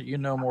that? You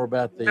know more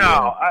about the. No,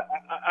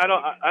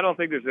 I don't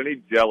think there's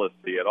any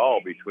jealousy at all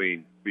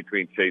between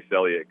Chase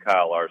Elliott and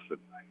Kyle Larson.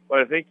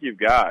 What I think you've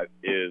got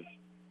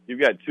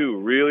two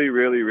really,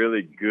 really,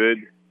 really good,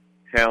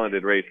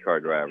 talented race car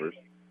drivers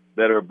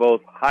that are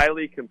both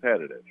highly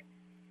competitive.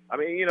 I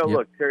mean,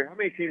 Look, Terry, how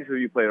many teams have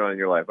you played on in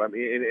your life? I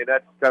mean, and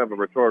that's kind of a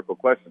rhetorical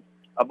question.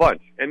 A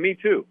bunch, and me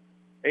too.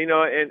 And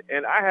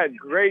I had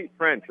great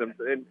friends, and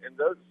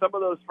some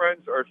of those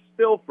friends are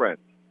still friends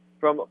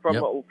from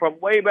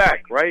way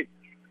back, right?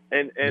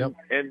 And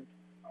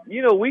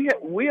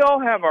we all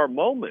have our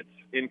moments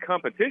in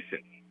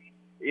competition.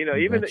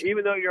 Even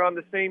though you're on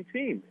the same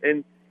team,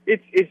 and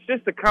it's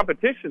just a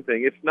competition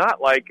thing. It's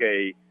not like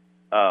I'm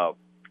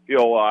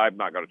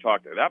not going to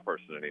talk to that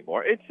person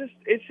anymore. It's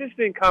just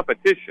in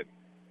competition.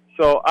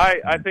 So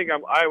I think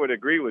I would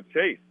agree with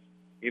Chase.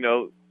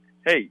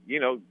 Hey,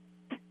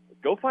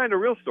 go find a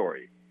real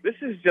story.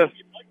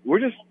 We're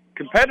just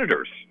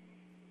competitors,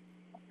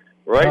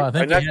 right? Well, I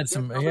think he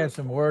had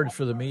some words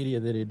for the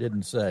media that he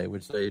didn't say,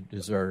 which they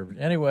deserved.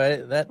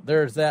 Anyway,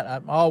 there's that.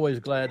 I'm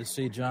always glad to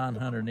see John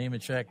Hunter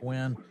Nemechek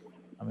win.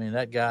 I mean,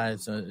 that guy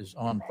is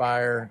on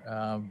fire.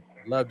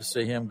 Love to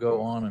see him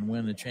go on and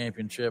win the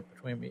championship.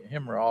 Between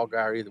him or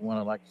Allgaier, either one,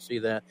 I'd like to see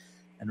that.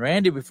 And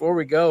Randy, before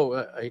we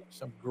go,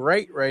 some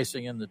great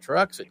racing in the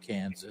trucks at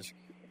Kansas.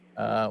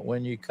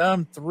 When you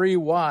come 3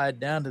 wide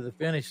down to the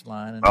finish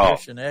line, and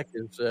Christian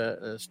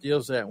Eckes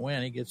steals that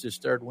win, he gets his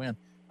third win.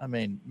 I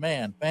mean,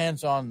 man,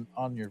 fans on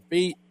your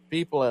feet,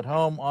 people at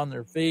home on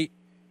their feet.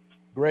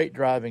 Great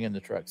driving in the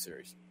Truck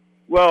Series.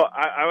 Well,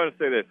 I want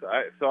to say this.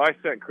 I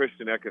sent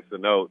Christian Eckes a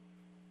note,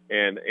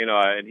 and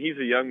he's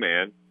a young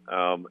man.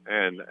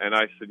 And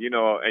I said,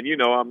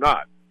 I'm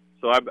not.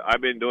 So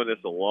I've been doing this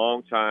a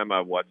long time.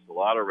 I've watched a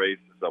lot of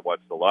races. I've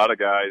watched a lot of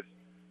guys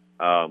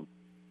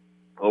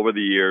over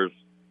the years.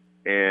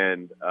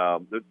 And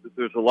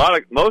there's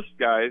most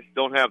guys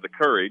don't have the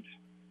courage,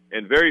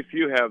 and very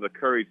few have the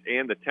courage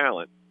and the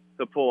talent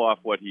to pull off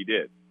what he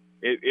did.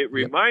 It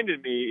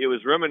reminded me, it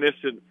was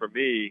reminiscent for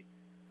me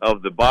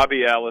of the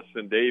Bobby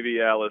Allison, Davey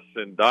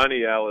Allison,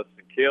 Donnie Allison,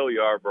 Cale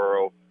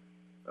Yarborough,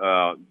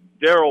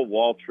 Darrell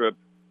Waltrip,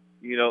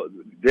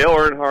 Dale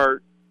Earnhardt,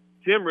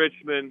 Tim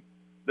Richmond.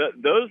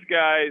 Those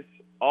guys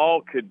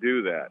all could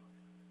do that.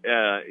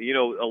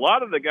 A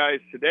lot of the guys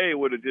today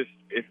would have just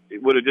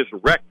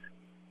wrecked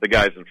the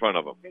guys in front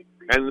of them,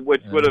 and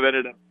which would have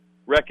ended up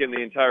wrecking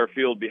the entire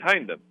field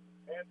behind them.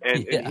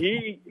 And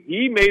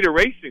he made a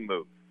racing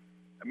move.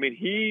 I mean,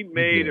 he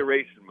made a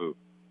racing move,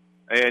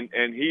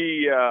 and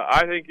he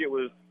I think it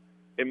was,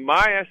 in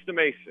my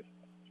estimation,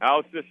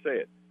 I'll just say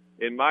it.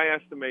 In my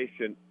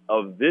estimation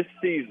of this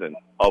season,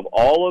 of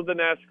all of the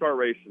NASCAR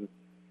races,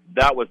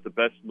 that was the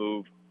best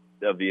move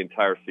of the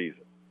entire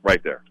season,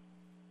 right there.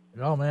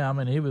 Oh, man, I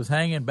mean, he was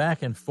hanging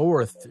back and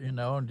forth,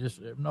 and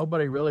just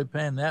nobody really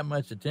paying that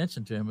much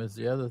attention to him as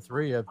the other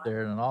three up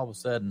there, and all of a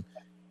sudden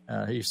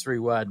he's three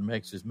wide and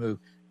makes his move.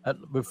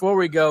 Before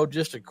we go,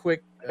 just a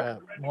quick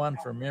one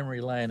from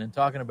memory lane and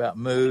talking about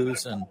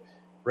moves and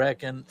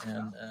wrecking.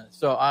 And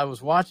so I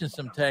was watching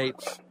some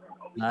tapes,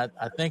 and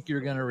I think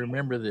you're going to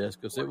remember this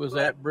because it was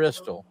at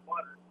Bristol.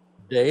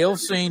 Dale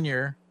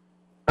Sr.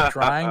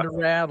 trying to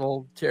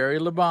rattle Terry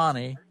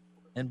Labonte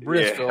in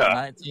Bristol in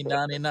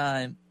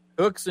 1999.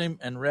 Hooks him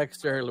and wrecks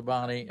Terry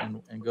Labonte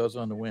and goes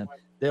on to win.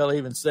 Dale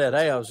even said,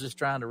 "Hey, I was just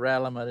trying to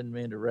rattle him. I didn't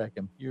mean to wreck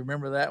him." You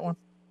remember that one?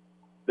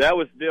 That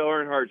was Dale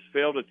Earnhardt's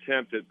failed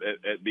attempt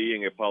at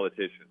being a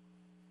politician.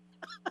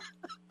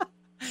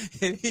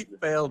 He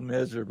failed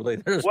miserably.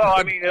 Well,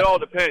 I mean, it all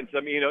depends. I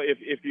mean,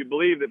 if you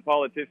believe that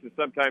politicians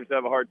sometimes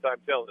have a hard time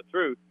telling the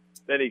truth,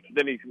 then he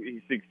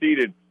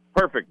succeeded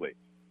perfectly,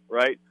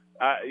 right?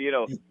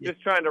 Just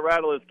trying to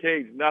rattle his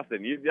cage,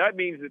 nothing. That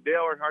means that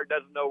Dale Earnhardt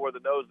doesn't know where the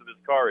nose of his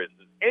car is.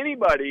 Does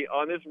anybody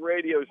on this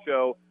radio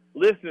show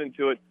listening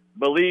to it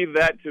believe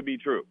that to be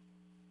true?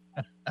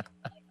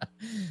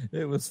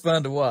 It was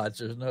fun to watch.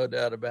 There's no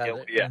doubt about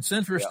it. Yeah. And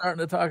since we're starting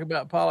to talk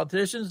about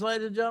politicians,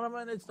 ladies and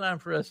gentlemen, it's time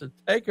for us to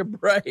take a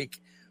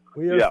break.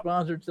 We are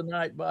sponsored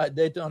tonight by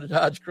Daytona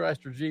Dodge,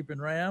 Chrysler, Jeep, and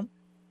Ram,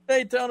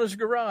 Daytona's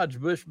Garage,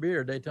 Busch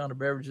Beer, Daytona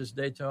Beverages,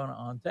 Daytona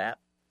on Tap,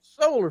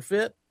 Solar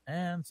Fit,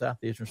 and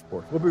Southeastern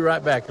Sports. We'll be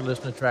right back. You're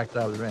listening to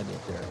Trackside with Randy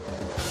and Terry.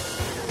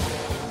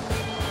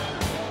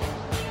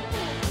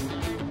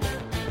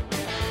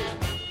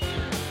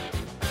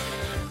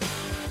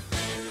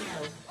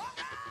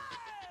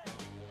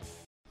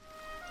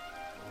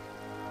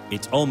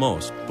 It's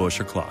almost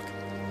Busch o'clock.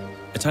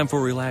 A time for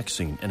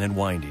relaxing and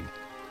unwinding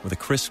with a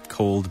crisp,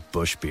 cold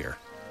Busch beer.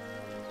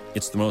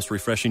 It's the most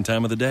refreshing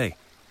time of the day.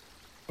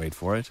 Wait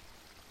for it.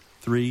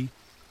 3,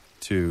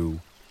 2,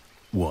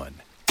 1.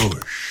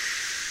 Busch.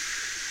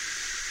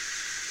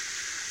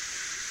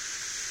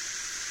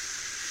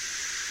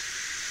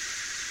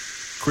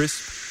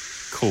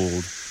 Crisp,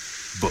 cold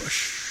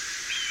Busch.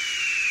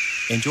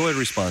 Enjoy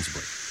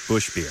responsibly.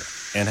 Busch Beer.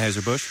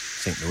 Anheuser-Busch,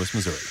 St. Louis,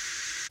 Missouri.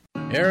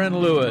 Aaron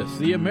Lewis,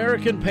 the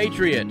American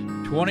Patriot,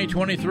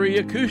 2023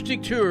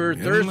 Acoustic Tour,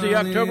 Thursday,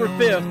 October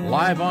 5th,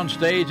 live on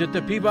stage at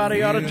the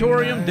Peabody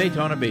Auditorium,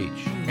 Daytona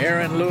Beach.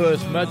 Aaron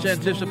Lewis, much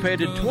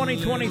anticipated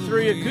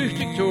 2023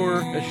 Acoustic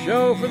Tour, a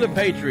show for the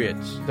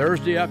Patriots.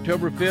 Thursday,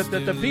 October 5th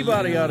at the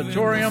Peabody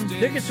Auditorium.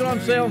 Tickets on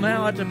sale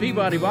now at the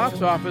Peabody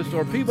box office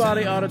or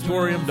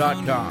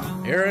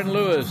PeabodyAuditorium.com. Aaron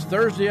Lewis,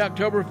 Thursday,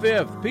 October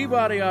 5th,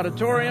 Peabody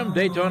Auditorium,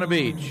 Daytona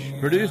Beach.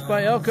 Produced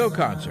by Elko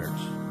Concerts.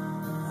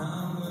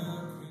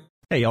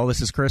 Hey, y'all,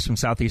 this is Chris from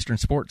Southeastern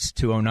Sports,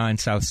 209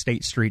 South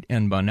State Street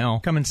in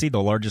Bunnell. Come and see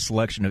the largest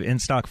selection of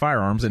in-stock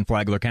firearms in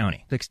Flagler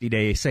County.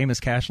 60-day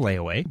same-as-cash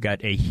layaway.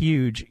 Got a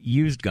huge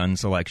used gun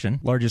selection.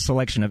 Largest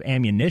selection of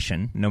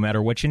ammunition. No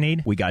matter what you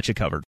need, we got you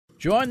covered.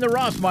 Join the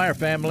Rossmeyer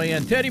family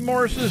and Teddy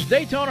Morris's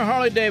Daytona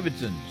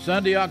Harley-Davidson,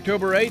 Sunday,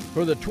 October 8th,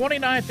 for the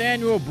 29th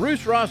annual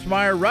Bruce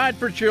Rossmeyer Ride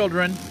for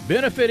Children,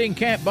 benefiting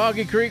Camp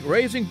Boggy Creek,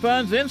 raising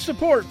funds in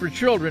support for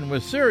children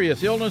with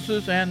serious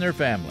illnesses and their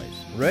families.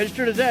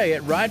 Register today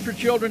at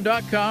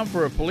rideforchildren.com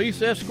for a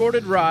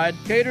police-escorted ride,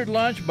 catered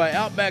lunch by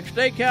Outback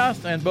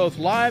Steakhouse, and both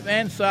live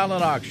and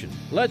silent auction.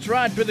 Let's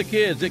ride for the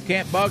kids at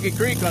Camp Boggy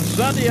Creek on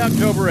Sunday,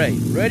 October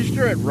 8th.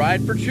 Register at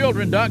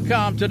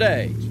rideforchildren.com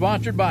today.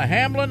 Sponsored by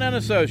Hamlin and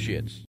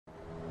Associates.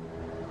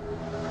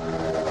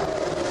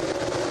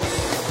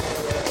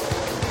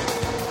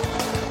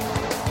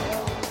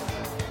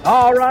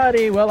 All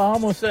righty. Well, I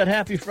almost said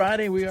happy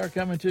Friday. We are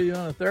coming to you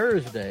on a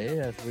Thursday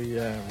as we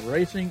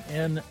racing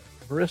in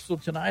Bristol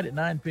tonight at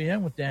 9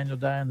 p.m. with Daniel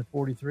Dye in the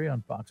 43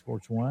 on Fox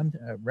Sports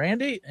 1.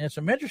 Randy, and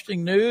some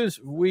interesting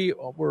news. We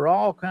were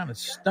all kind of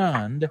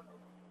stunned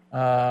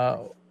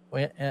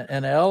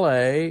in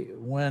L.A.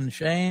 when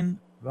Shane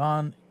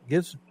Von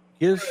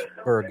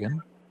Gisbergen.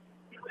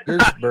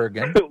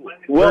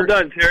 Well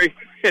done, Terry.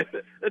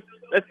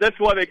 That's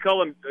why they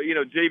call him,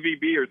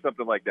 JVB or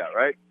something like that,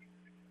 right?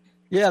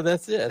 Yeah,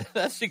 that's it.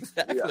 That's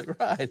exactly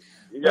right.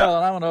 Yeah.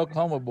 Well, I'm an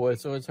Oklahoma boy,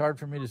 so it's hard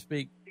for me to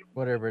speak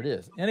whatever it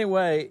is.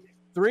 Anyway,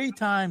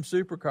 3-time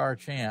Supercar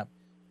champ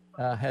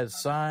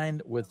has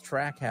signed with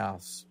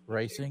Trackhouse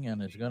Racing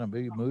and is going to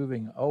be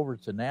moving over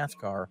to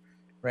NASCAR,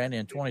 Randy,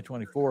 in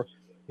 2024.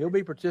 He'll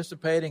be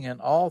participating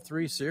in all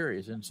 3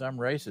 series, in some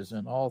races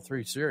in all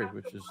 3 series,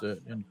 which is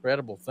an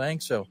incredible thing.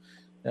 So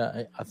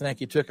I think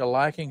he took a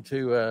liking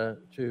to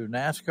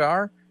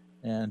NASCAR,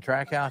 and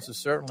Trackhouse is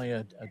certainly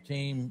a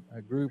team,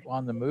 a group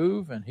on the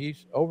move, and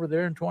he's over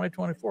there in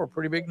 2024.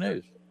 Pretty big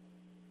news.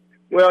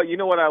 Well, you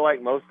know what I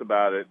like most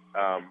about it?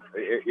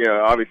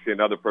 Obviously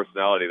another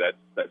personality,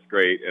 that's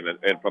great,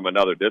 and from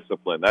another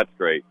discipline, that's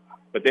great.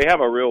 But they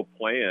have a real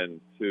plan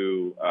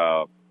to,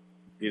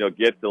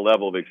 get the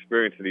level of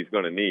experience that he's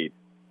going to need.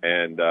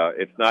 And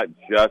it's not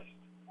just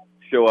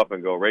show up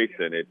and go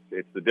racing.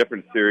 It's a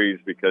different series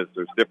because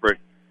there's different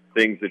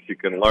things that you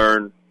can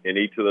learn in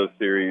each of those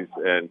series,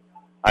 and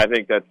I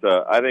think it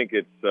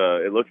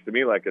looks to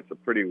me like it's a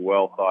pretty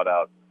well thought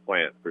out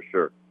plan for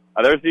sure.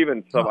 There's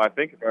even some, I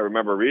think if I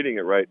remember reading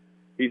it right,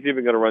 he's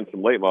even going to run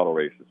some late model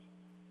races.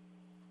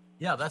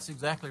 Yeah, that's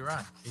exactly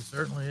right. He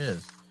certainly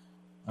is.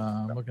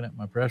 I'm looking at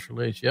my press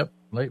release. Yep,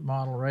 late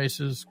model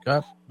races,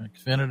 Cup,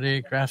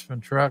 Xfinity,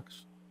 Craftsman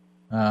trucks.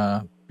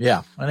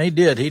 Yeah, and he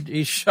did.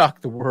 He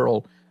shocked the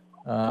world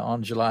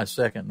on July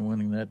 2nd,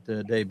 winning that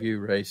debut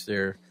race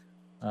there.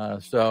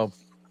 So,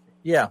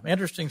 yeah,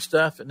 interesting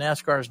stuff that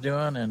NASCAR's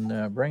doing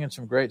and bringing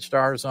some great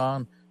stars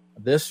on.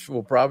 This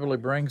will probably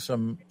bring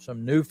some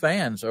new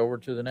fans over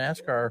to the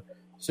NASCAR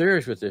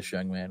series with this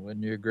young man.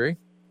 Wouldn't you agree?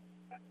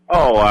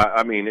 Oh,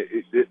 I mean,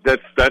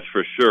 that's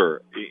for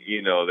sure.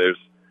 You know,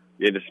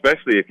 and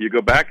especially if you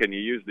go back and you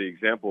use the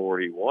example where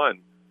he won,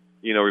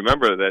 you know,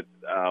 remember that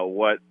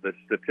what the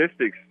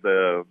statistics,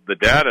 the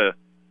data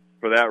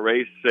for that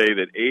race say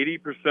that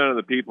 80% of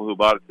the people who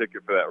bought a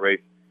ticket for that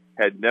race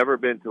had never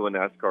been to a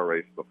NASCAR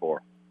race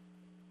before.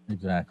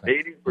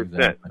 Exactly. 80%.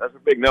 Exactly. That's a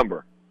big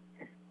number.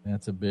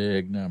 That's a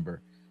big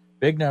number.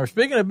 Big number.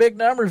 Speaking of big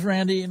numbers,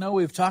 Randy, you know,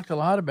 we've talked a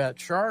lot about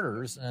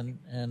charters and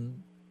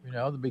you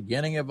know, the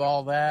beginning of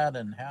all that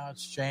and how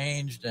it's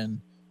changed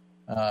and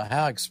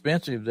how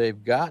expensive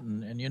they've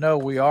gotten. And, you know,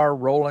 we are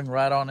rolling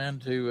right on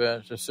into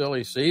a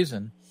silly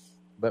season.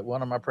 But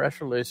one of my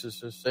press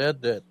releases has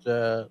said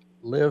that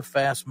Live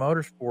Fast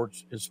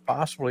Motorsports is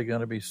possibly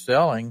going to be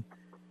selling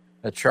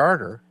a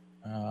charter.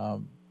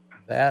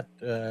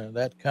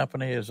 That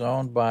company is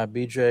owned by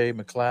B.J.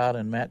 McLeod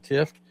and Matt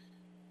Tift.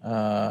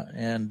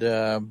 And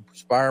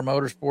Spire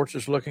Motorsports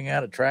is looking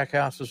at it.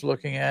 Trackhouse is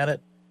looking at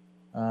it.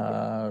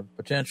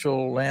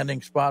 Potential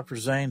landing spot for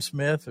Zane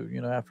Smith,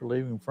 you know, after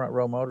leaving Front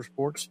Row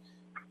Motorsports.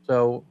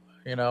 So,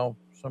 you know,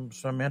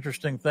 some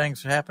interesting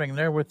things happening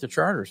there with the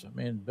charters. I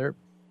mean,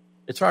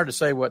 it's hard to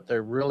say what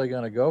they're really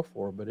going to go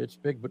for, but it's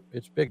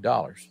big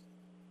dollars.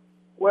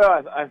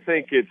 Well, I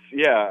think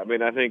I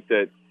mean, I think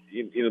that,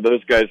 you know,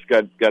 those guys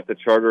got the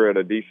charter at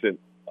a decent,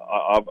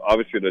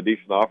 obviously at a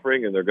decent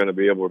offering, and they're going to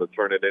be able to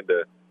turn it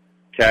into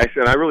cash.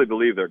 And I really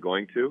believe they're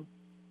going to.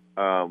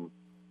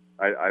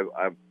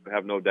 I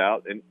have no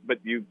doubt. But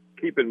you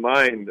keep in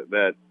mind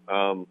that,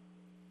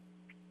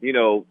 you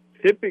know,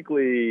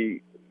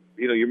 typically,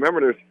 you know, you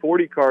remember there's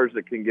 40 cars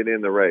that can get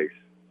in the race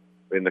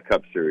in the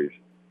Cup Series.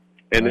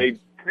 And right.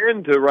 They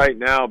tend to right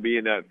now be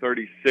in that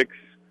 36,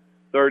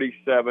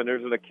 37.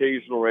 There's an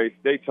occasional race,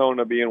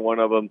 Daytona being one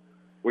of them,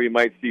 where you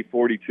might see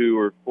 42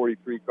 or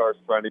 43 cars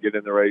trying to get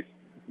in the race.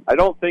 I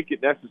don't think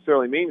it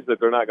necessarily means that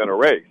they're not going to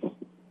race.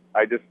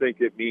 I just think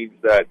it means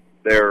that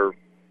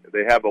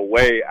they have a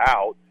way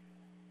out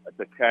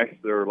to cash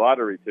their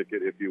lottery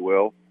ticket, if you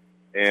will,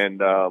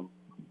 and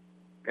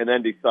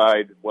then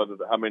decide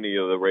how many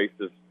of the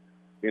races,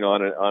 you know,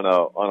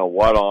 on a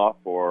one-off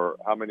or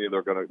how many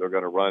they're going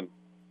to run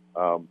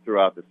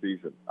throughout the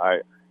season.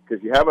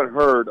 Because I haven't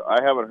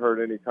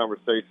heard any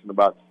conversation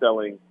about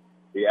selling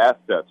the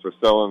assets or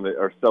selling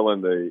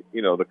the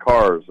you know, the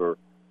cars or,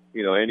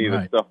 you know, any of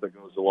the stuff that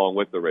goes along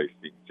with the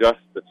racing, just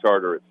the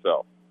charter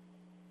itself.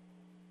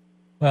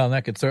 Well, and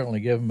that could certainly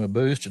give them a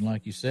boost, and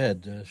like you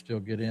said, still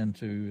get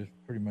into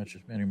pretty much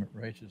as many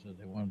races as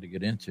they wanted to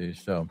get into.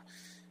 So,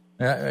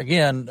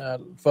 again,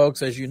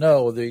 folks, as you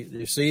know,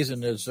 the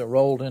season is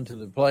rolled into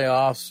the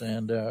playoffs,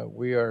 and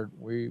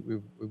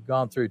we've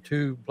gone through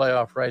 2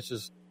 playoff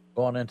races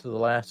going into the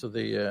last of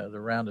the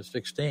round of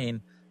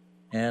 16.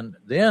 And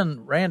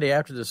then, Randy,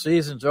 after the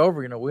season's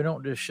over, you know, we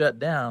don't just shut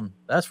down.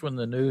 That's when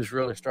the news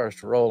really starts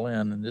to roll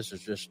in, and this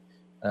is just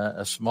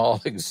a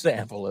small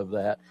example of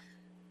that.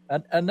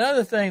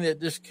 Another thing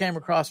that just came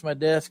across my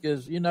desk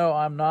is, you know,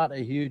 I'm not a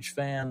huge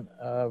fan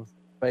of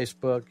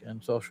Facebook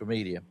and social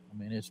media. I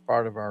mean, it's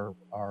part of our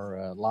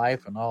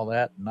life and all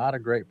that. Not a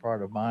great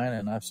part of mine,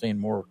 and I've seen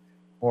more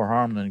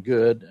harm than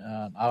good.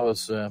 I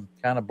was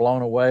kind of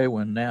blown away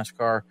when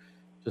NASCAR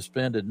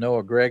suspended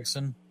Noah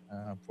Gragson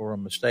for a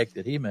mistake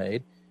that he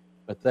made,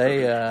 but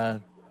they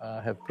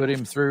have put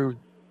him through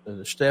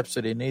the steps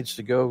that he needs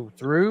to go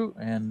through,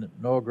 and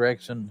Noah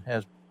Gragson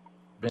has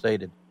been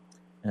stated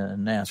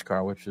in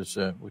NASCAR, which is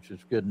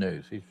good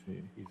news. He's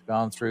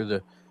gone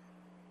through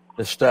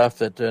the stuff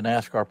that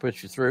NASCAR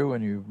puts you through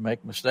when you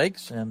make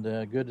mistakes, and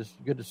good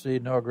to see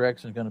Noah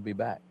Gragson is going to be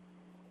back.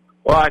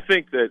 Well, I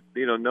think that,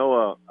 you know,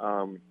 Noah,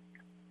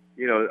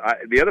 you know,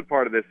 the other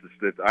part of this is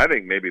that I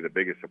think maybe the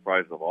biggest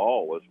surprise of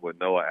all was when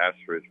Noah asked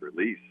for his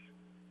release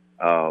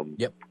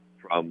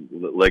from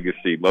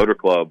Legacy Motor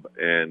Club,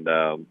 and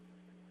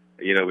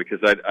you know, because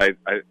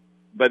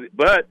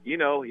but you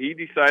know, he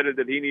decided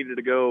that he needed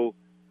to go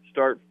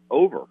start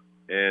over,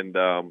 and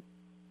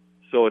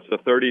so it's a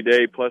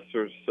 30-day plus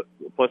or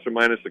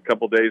minus a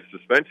couple days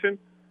suspension,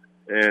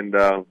 and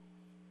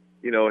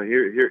you know,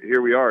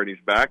 here we are, and he's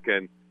back,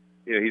 and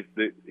you know,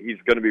 he's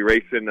going to be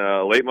racing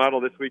late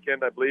model this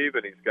weekend, I believe,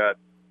 and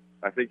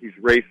I think he's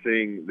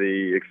racing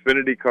the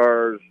Xfinity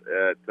cars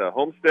at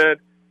Homestead.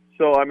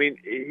 So I mean,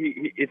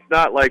 it's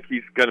not like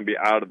he's going to be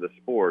out of the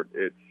sport.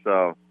 It's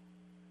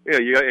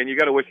you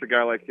got to wish a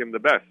guy like him the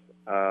best.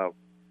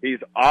 He's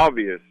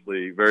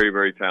obviously very,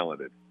 very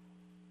talented.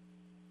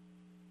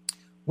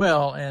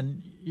 Well,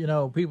 and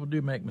people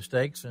do make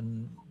mistakes,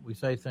 and we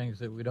say things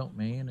that we don't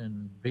mean,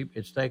 and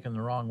it's taken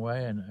the wrong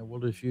way. And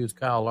we'll just use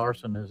Kyle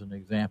Larson as an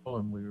example,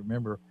 and we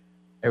remember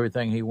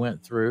everything he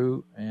went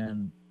through.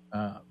 And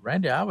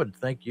Randy, I would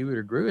think you would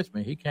agree with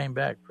me. He came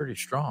back pretty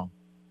strong.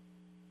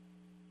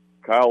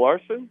 Kyle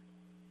Larson?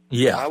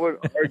 Yeah. I would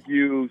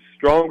argue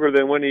stronger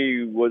than when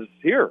he was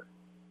here.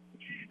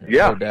 There's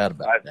no doubt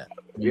about that.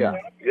 Yeah,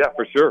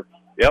 for sure.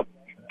 Yep.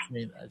 I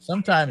mean,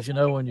 sometimes,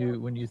 when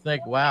you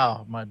think,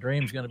 wow, my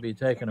dream's going to be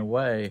taken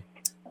away,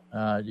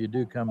 you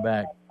do come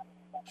back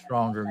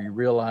stronger. You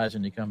realize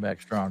and you come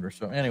back stronger.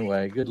 So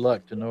anyway, good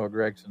luck to Noah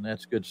Gragson.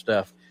 That's good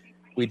stuff.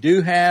 We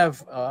do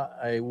have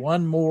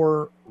one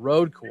more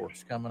road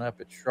course coming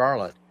up at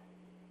Charlotte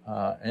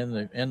in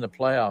the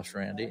playoffs,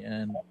 Randy,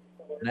 and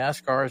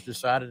NASCAR has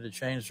decided to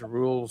change the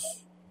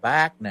rules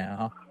back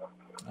now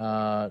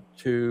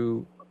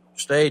to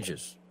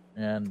stages.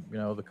 And,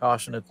 the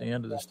caution at the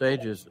end of the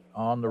stages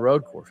on the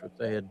road course, which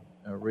they had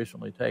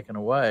recently taken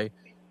away,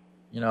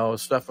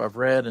 stuff I've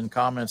read and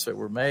comments that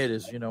were made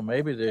is,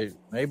 maybe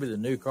the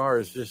new car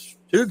is just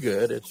too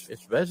good.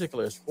 It's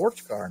basically a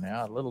sports car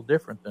now, a little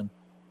different than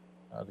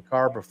the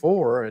car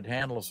before. It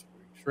handles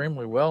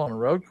extremely well on a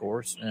road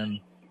course. And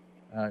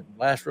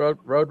last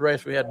road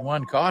race, we had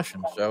one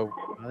caution. So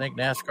I think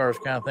NASCAR is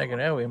kind of thinking,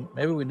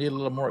 maybe we need a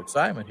little more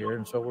excitement here.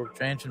 And so we're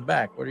changing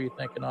back. What are you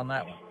thinking on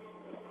that one?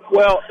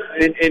 Well,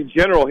 in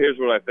general, here's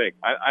what I think.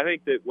 I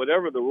think that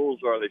whatever the rules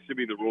are, they should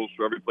be the rules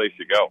for every place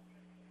you go.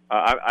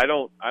 I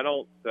don't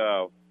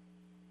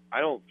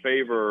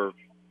favor,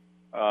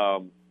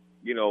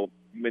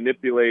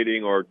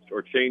 manipulating or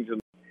changing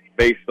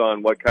based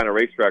on what kind of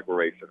racetrack we're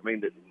racing. I mean,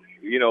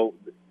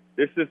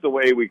 this is the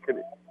way we could.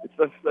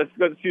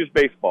 Let's use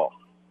baseball.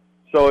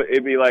 So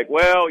it'd be like,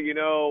 well,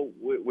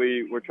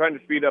 we're trying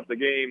to speed up the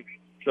game.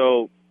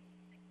 So,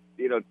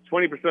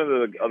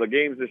 20% of the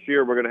games this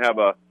year, we're going to have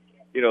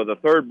the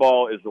third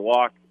ball is the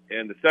walk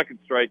and the second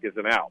strike is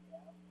an out.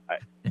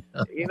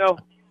 But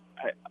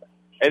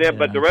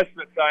the rest of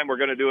the time we're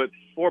going to do it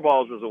 4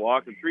 balls is a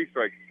walk and 3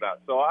 strikes is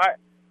out. So I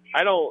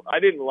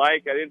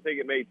didn't think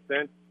it made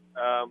sense.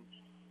 I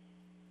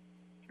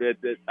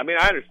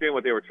understand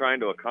what they were trying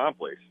to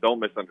accomplish. Don't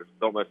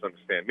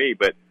misunderstand me,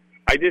 but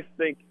I just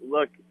think,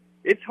 look,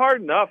 it's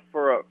hard enough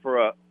for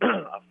a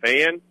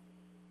fan,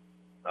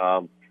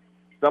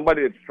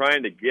 somebody that's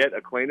trying to get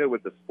acquainted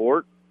with the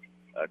sport,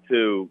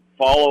 to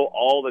follow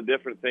all the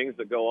different things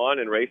that go on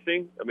in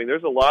racing. I mean,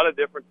 there's a lot of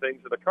different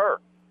things that occur.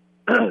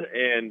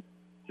 And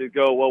to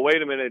go, well,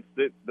 wait a minute,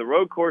 the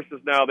road courses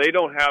now,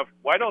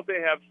 why don't they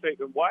have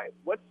statement? Why?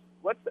 Well,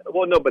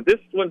 no, but this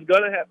one's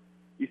going to have,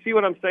 you see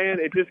what I'm saying?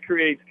 It just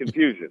creates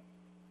confusion.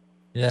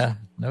 Yeah,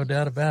 no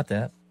doubt about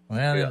that.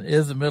 Well, It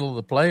is the middle of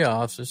the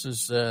playoffs. This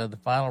is the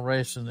final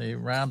race in the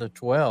round of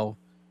 12,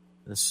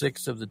 the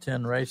 6th of the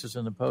 10 races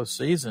in the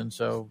postseason.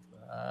 So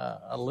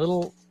a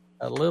little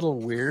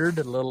weird,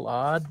 a little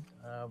odd,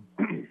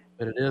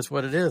 but it is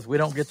what it is. We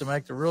don't get to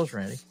make the rules,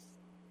 Randy.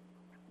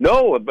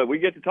 No, but we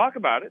get to talk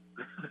about it.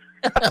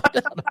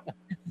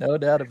 No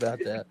doubt about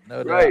that.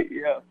 No doubt. Right,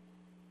 yeah.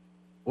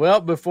 Well,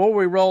 before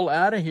we roll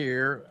out of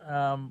here,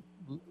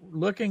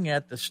 looking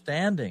at the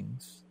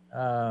standings,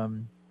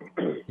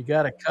 you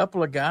got a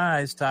couple of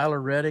guys, Tyler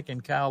Reddick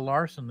and Kyle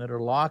Larson, that are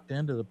locked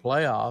into the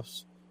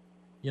playoffs.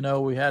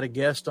 We had a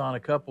guest on a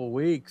couple of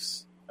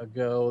weeks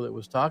ago that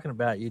was talking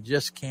about you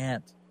just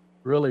can't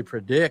really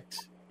predict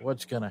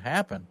what's going to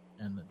happen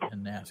in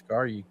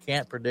NASCAR. You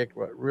can't predict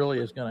what really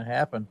is going to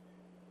happen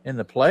in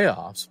the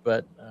playoffs.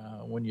 But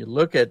when you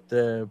look at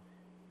the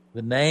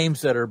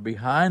names that are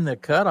behind the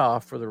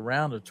cutoff for the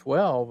round of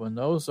 12, and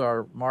those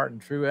are Martin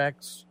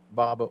Truex,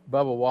 Bubba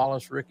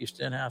Wallace, Ricky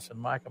Stenhouse, and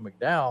Michael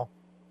McDowell.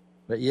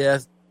 But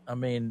yes, I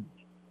mean,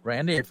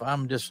 Randy, if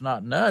I'm just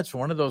not nuts,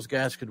 one of those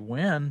guys could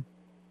win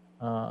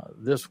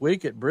this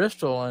week at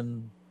Bristol,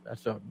 and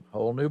that's a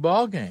whole new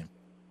ball game.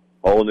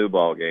 Whole new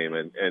ball game,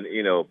 and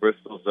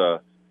Bristol's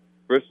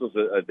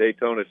a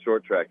Daytona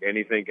short track.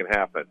 Anything can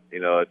happen.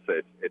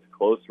 It's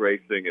close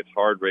racing. It's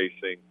hard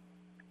racing.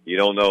 You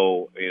don't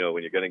know,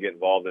 when you're going to get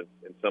involved in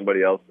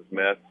somebody else's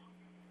mess.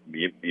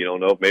 You don't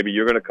know if maybe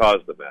you're going to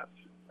cause the mess.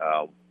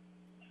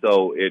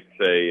 So it's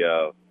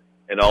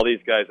and all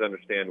these guys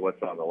understand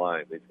what's on the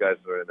line. These guys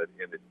are in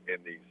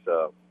these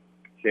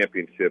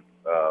championship,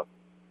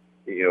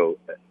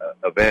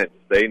 events.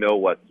 They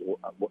know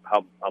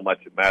how much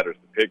it matters.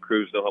 The pit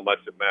crews know how much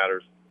it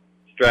matters.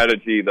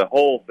 Strategy, the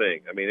whole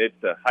thing. I mean,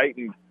 it's a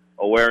heightened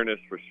awareness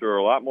for sure.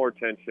 A lot more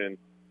tension.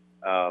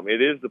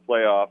 It is the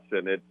playoffs,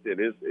 and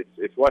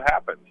it's what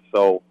happens.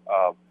 So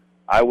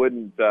I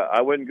wouldn't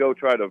go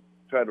try to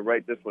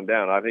write this one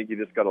down. I think you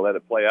just got to let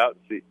it play out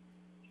and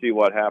see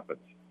what happens.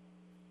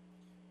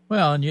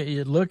 Well, and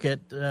you look at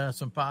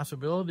some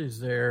possibilities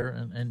there,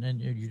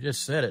 and you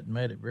just said it and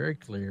made it very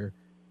clear.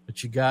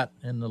 But you got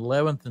in the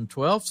 11th and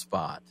 12th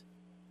spot,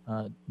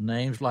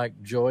 names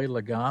like Joey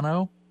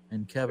Logano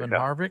and Kevin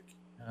Harvick.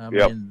 I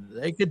mean,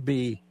 they could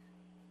be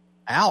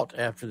out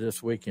after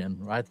this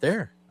weekend right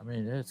there. I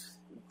mean, it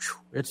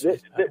makes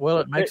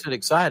it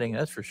exciting,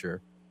 that's for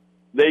sure.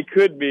 They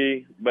could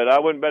be, but I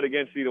wouldn't bet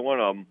against either one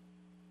of them.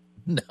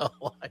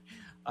 No,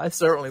 I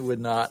certainly would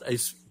not.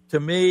 To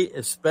me,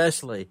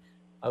 especially,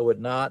 I would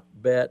not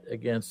bet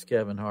against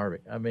Kevin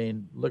Harvick. I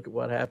mean, look at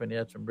what happened. He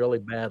had some really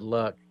bad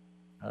luck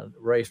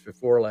race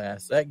before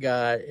last. That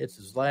guy, it's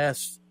his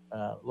last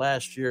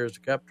year as a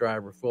Cup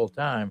driver full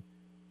time.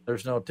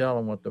 There's no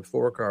telling what the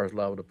 4 cars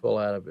liable to pull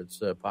out of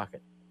its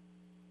pocket.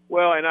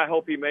 Well, and I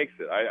hope he makes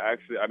it. I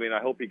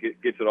hope he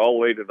gets it all the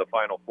way to the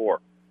Final 4.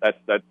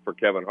 That's for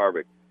Kevin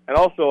Harvick. And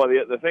also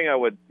the thing I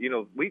would,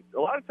 a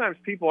lot of times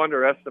people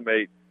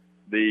underestimate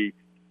the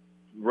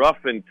rough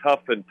and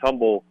tough and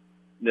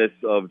tumbleness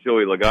of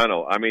Joey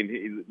Logano. I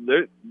mean,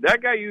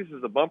 that guy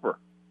uses a bumper,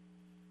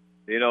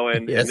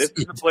 and this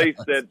is a place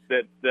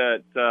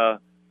that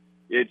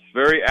it's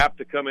very apt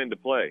to come into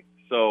play.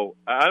 So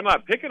I'm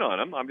not picking on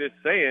him. I'm just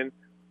saying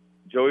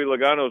Joey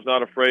Logano's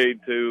not afraid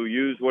to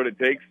use what it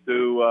takes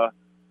to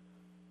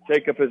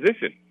take a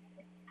position.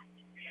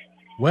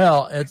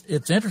 Well,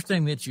 it's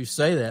interesting that you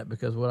say that,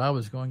 because what I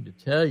was going to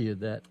tell you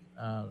that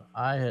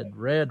I had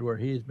read where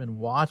he's been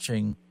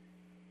watching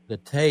the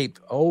tape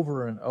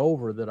over and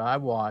over that I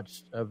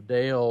watched of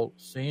Dale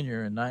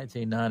Sr. in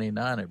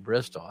 1999 at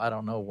Bristol. I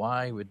don't know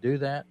why he would do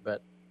that,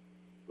 but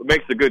it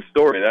makes a good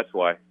story. That's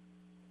why.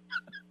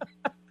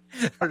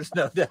 There's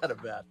no doubt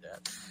about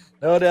that.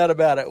 No doubt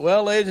about it.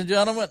 Well, ladies and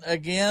gentlemen,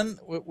 again,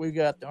 we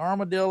got the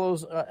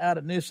Armadillos out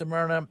at New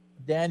Smyrna.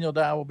 Daniel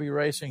Dye will be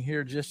racing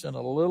here just in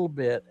a little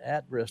bit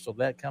at Bristol.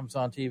 That comes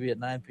on TV at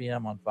 9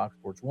 p.m. on Fox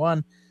Sports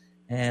 1.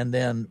 And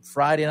then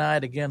Friday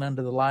night, again,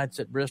 under the lights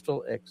at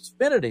Bristol,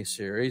 Xfinity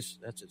Series.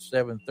 That's at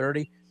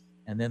 7:30.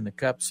 And then the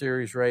Cup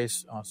Series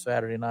race on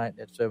Saturday night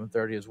at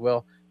 7:30 as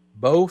well,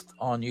 both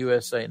on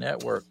USA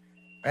Network.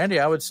 Randy,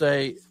 I would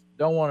say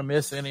don't want to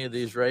miss any of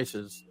these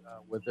races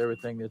with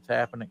everything that's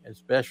happening,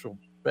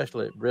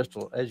 especially at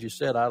Bristol. As you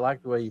said, I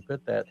like the way you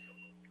put that.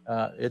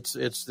 It's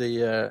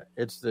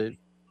the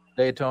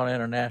Daytona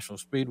International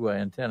Speedway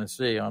in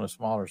Tennessee on a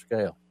smaller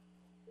scale.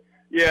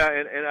 Yeah,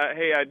 and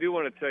hey, I do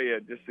want to tell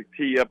you, just to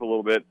tee you up a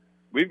little bit,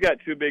 we've got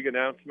 2 big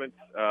announcements.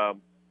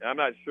 I'm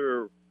not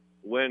sure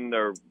when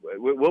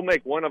we'll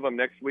make one of them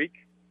next week.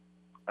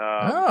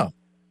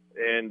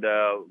 And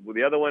with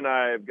the other one,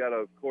 I've got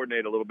to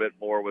coordinate a little bit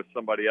more with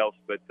somebody else,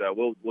 but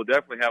we'll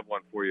definitely have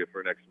one for you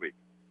for next week.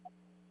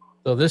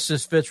 So this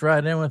just fits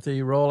right in with the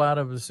rollout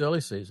of the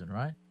silly season,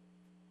 right?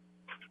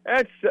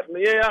 I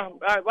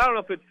don't know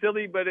if it's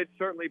silly, but it's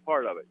certainly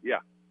part of it. Yeah.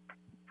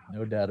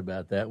 No doubt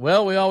about that.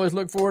 Well, we always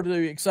look forward to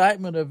the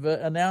excitement of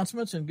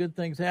announcements and good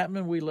things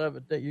happening. We love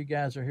it that you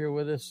guys are here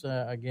with us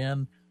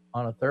again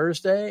on a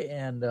Thursday,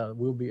 and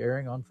we'll be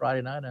airing on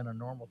Friday night in a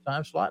normal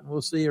time slot. And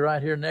we'll see you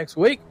right here next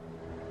week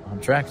on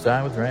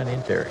Trackside with Randy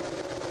and Terry.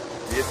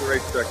 See you at the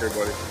racetrack,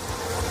 everybody.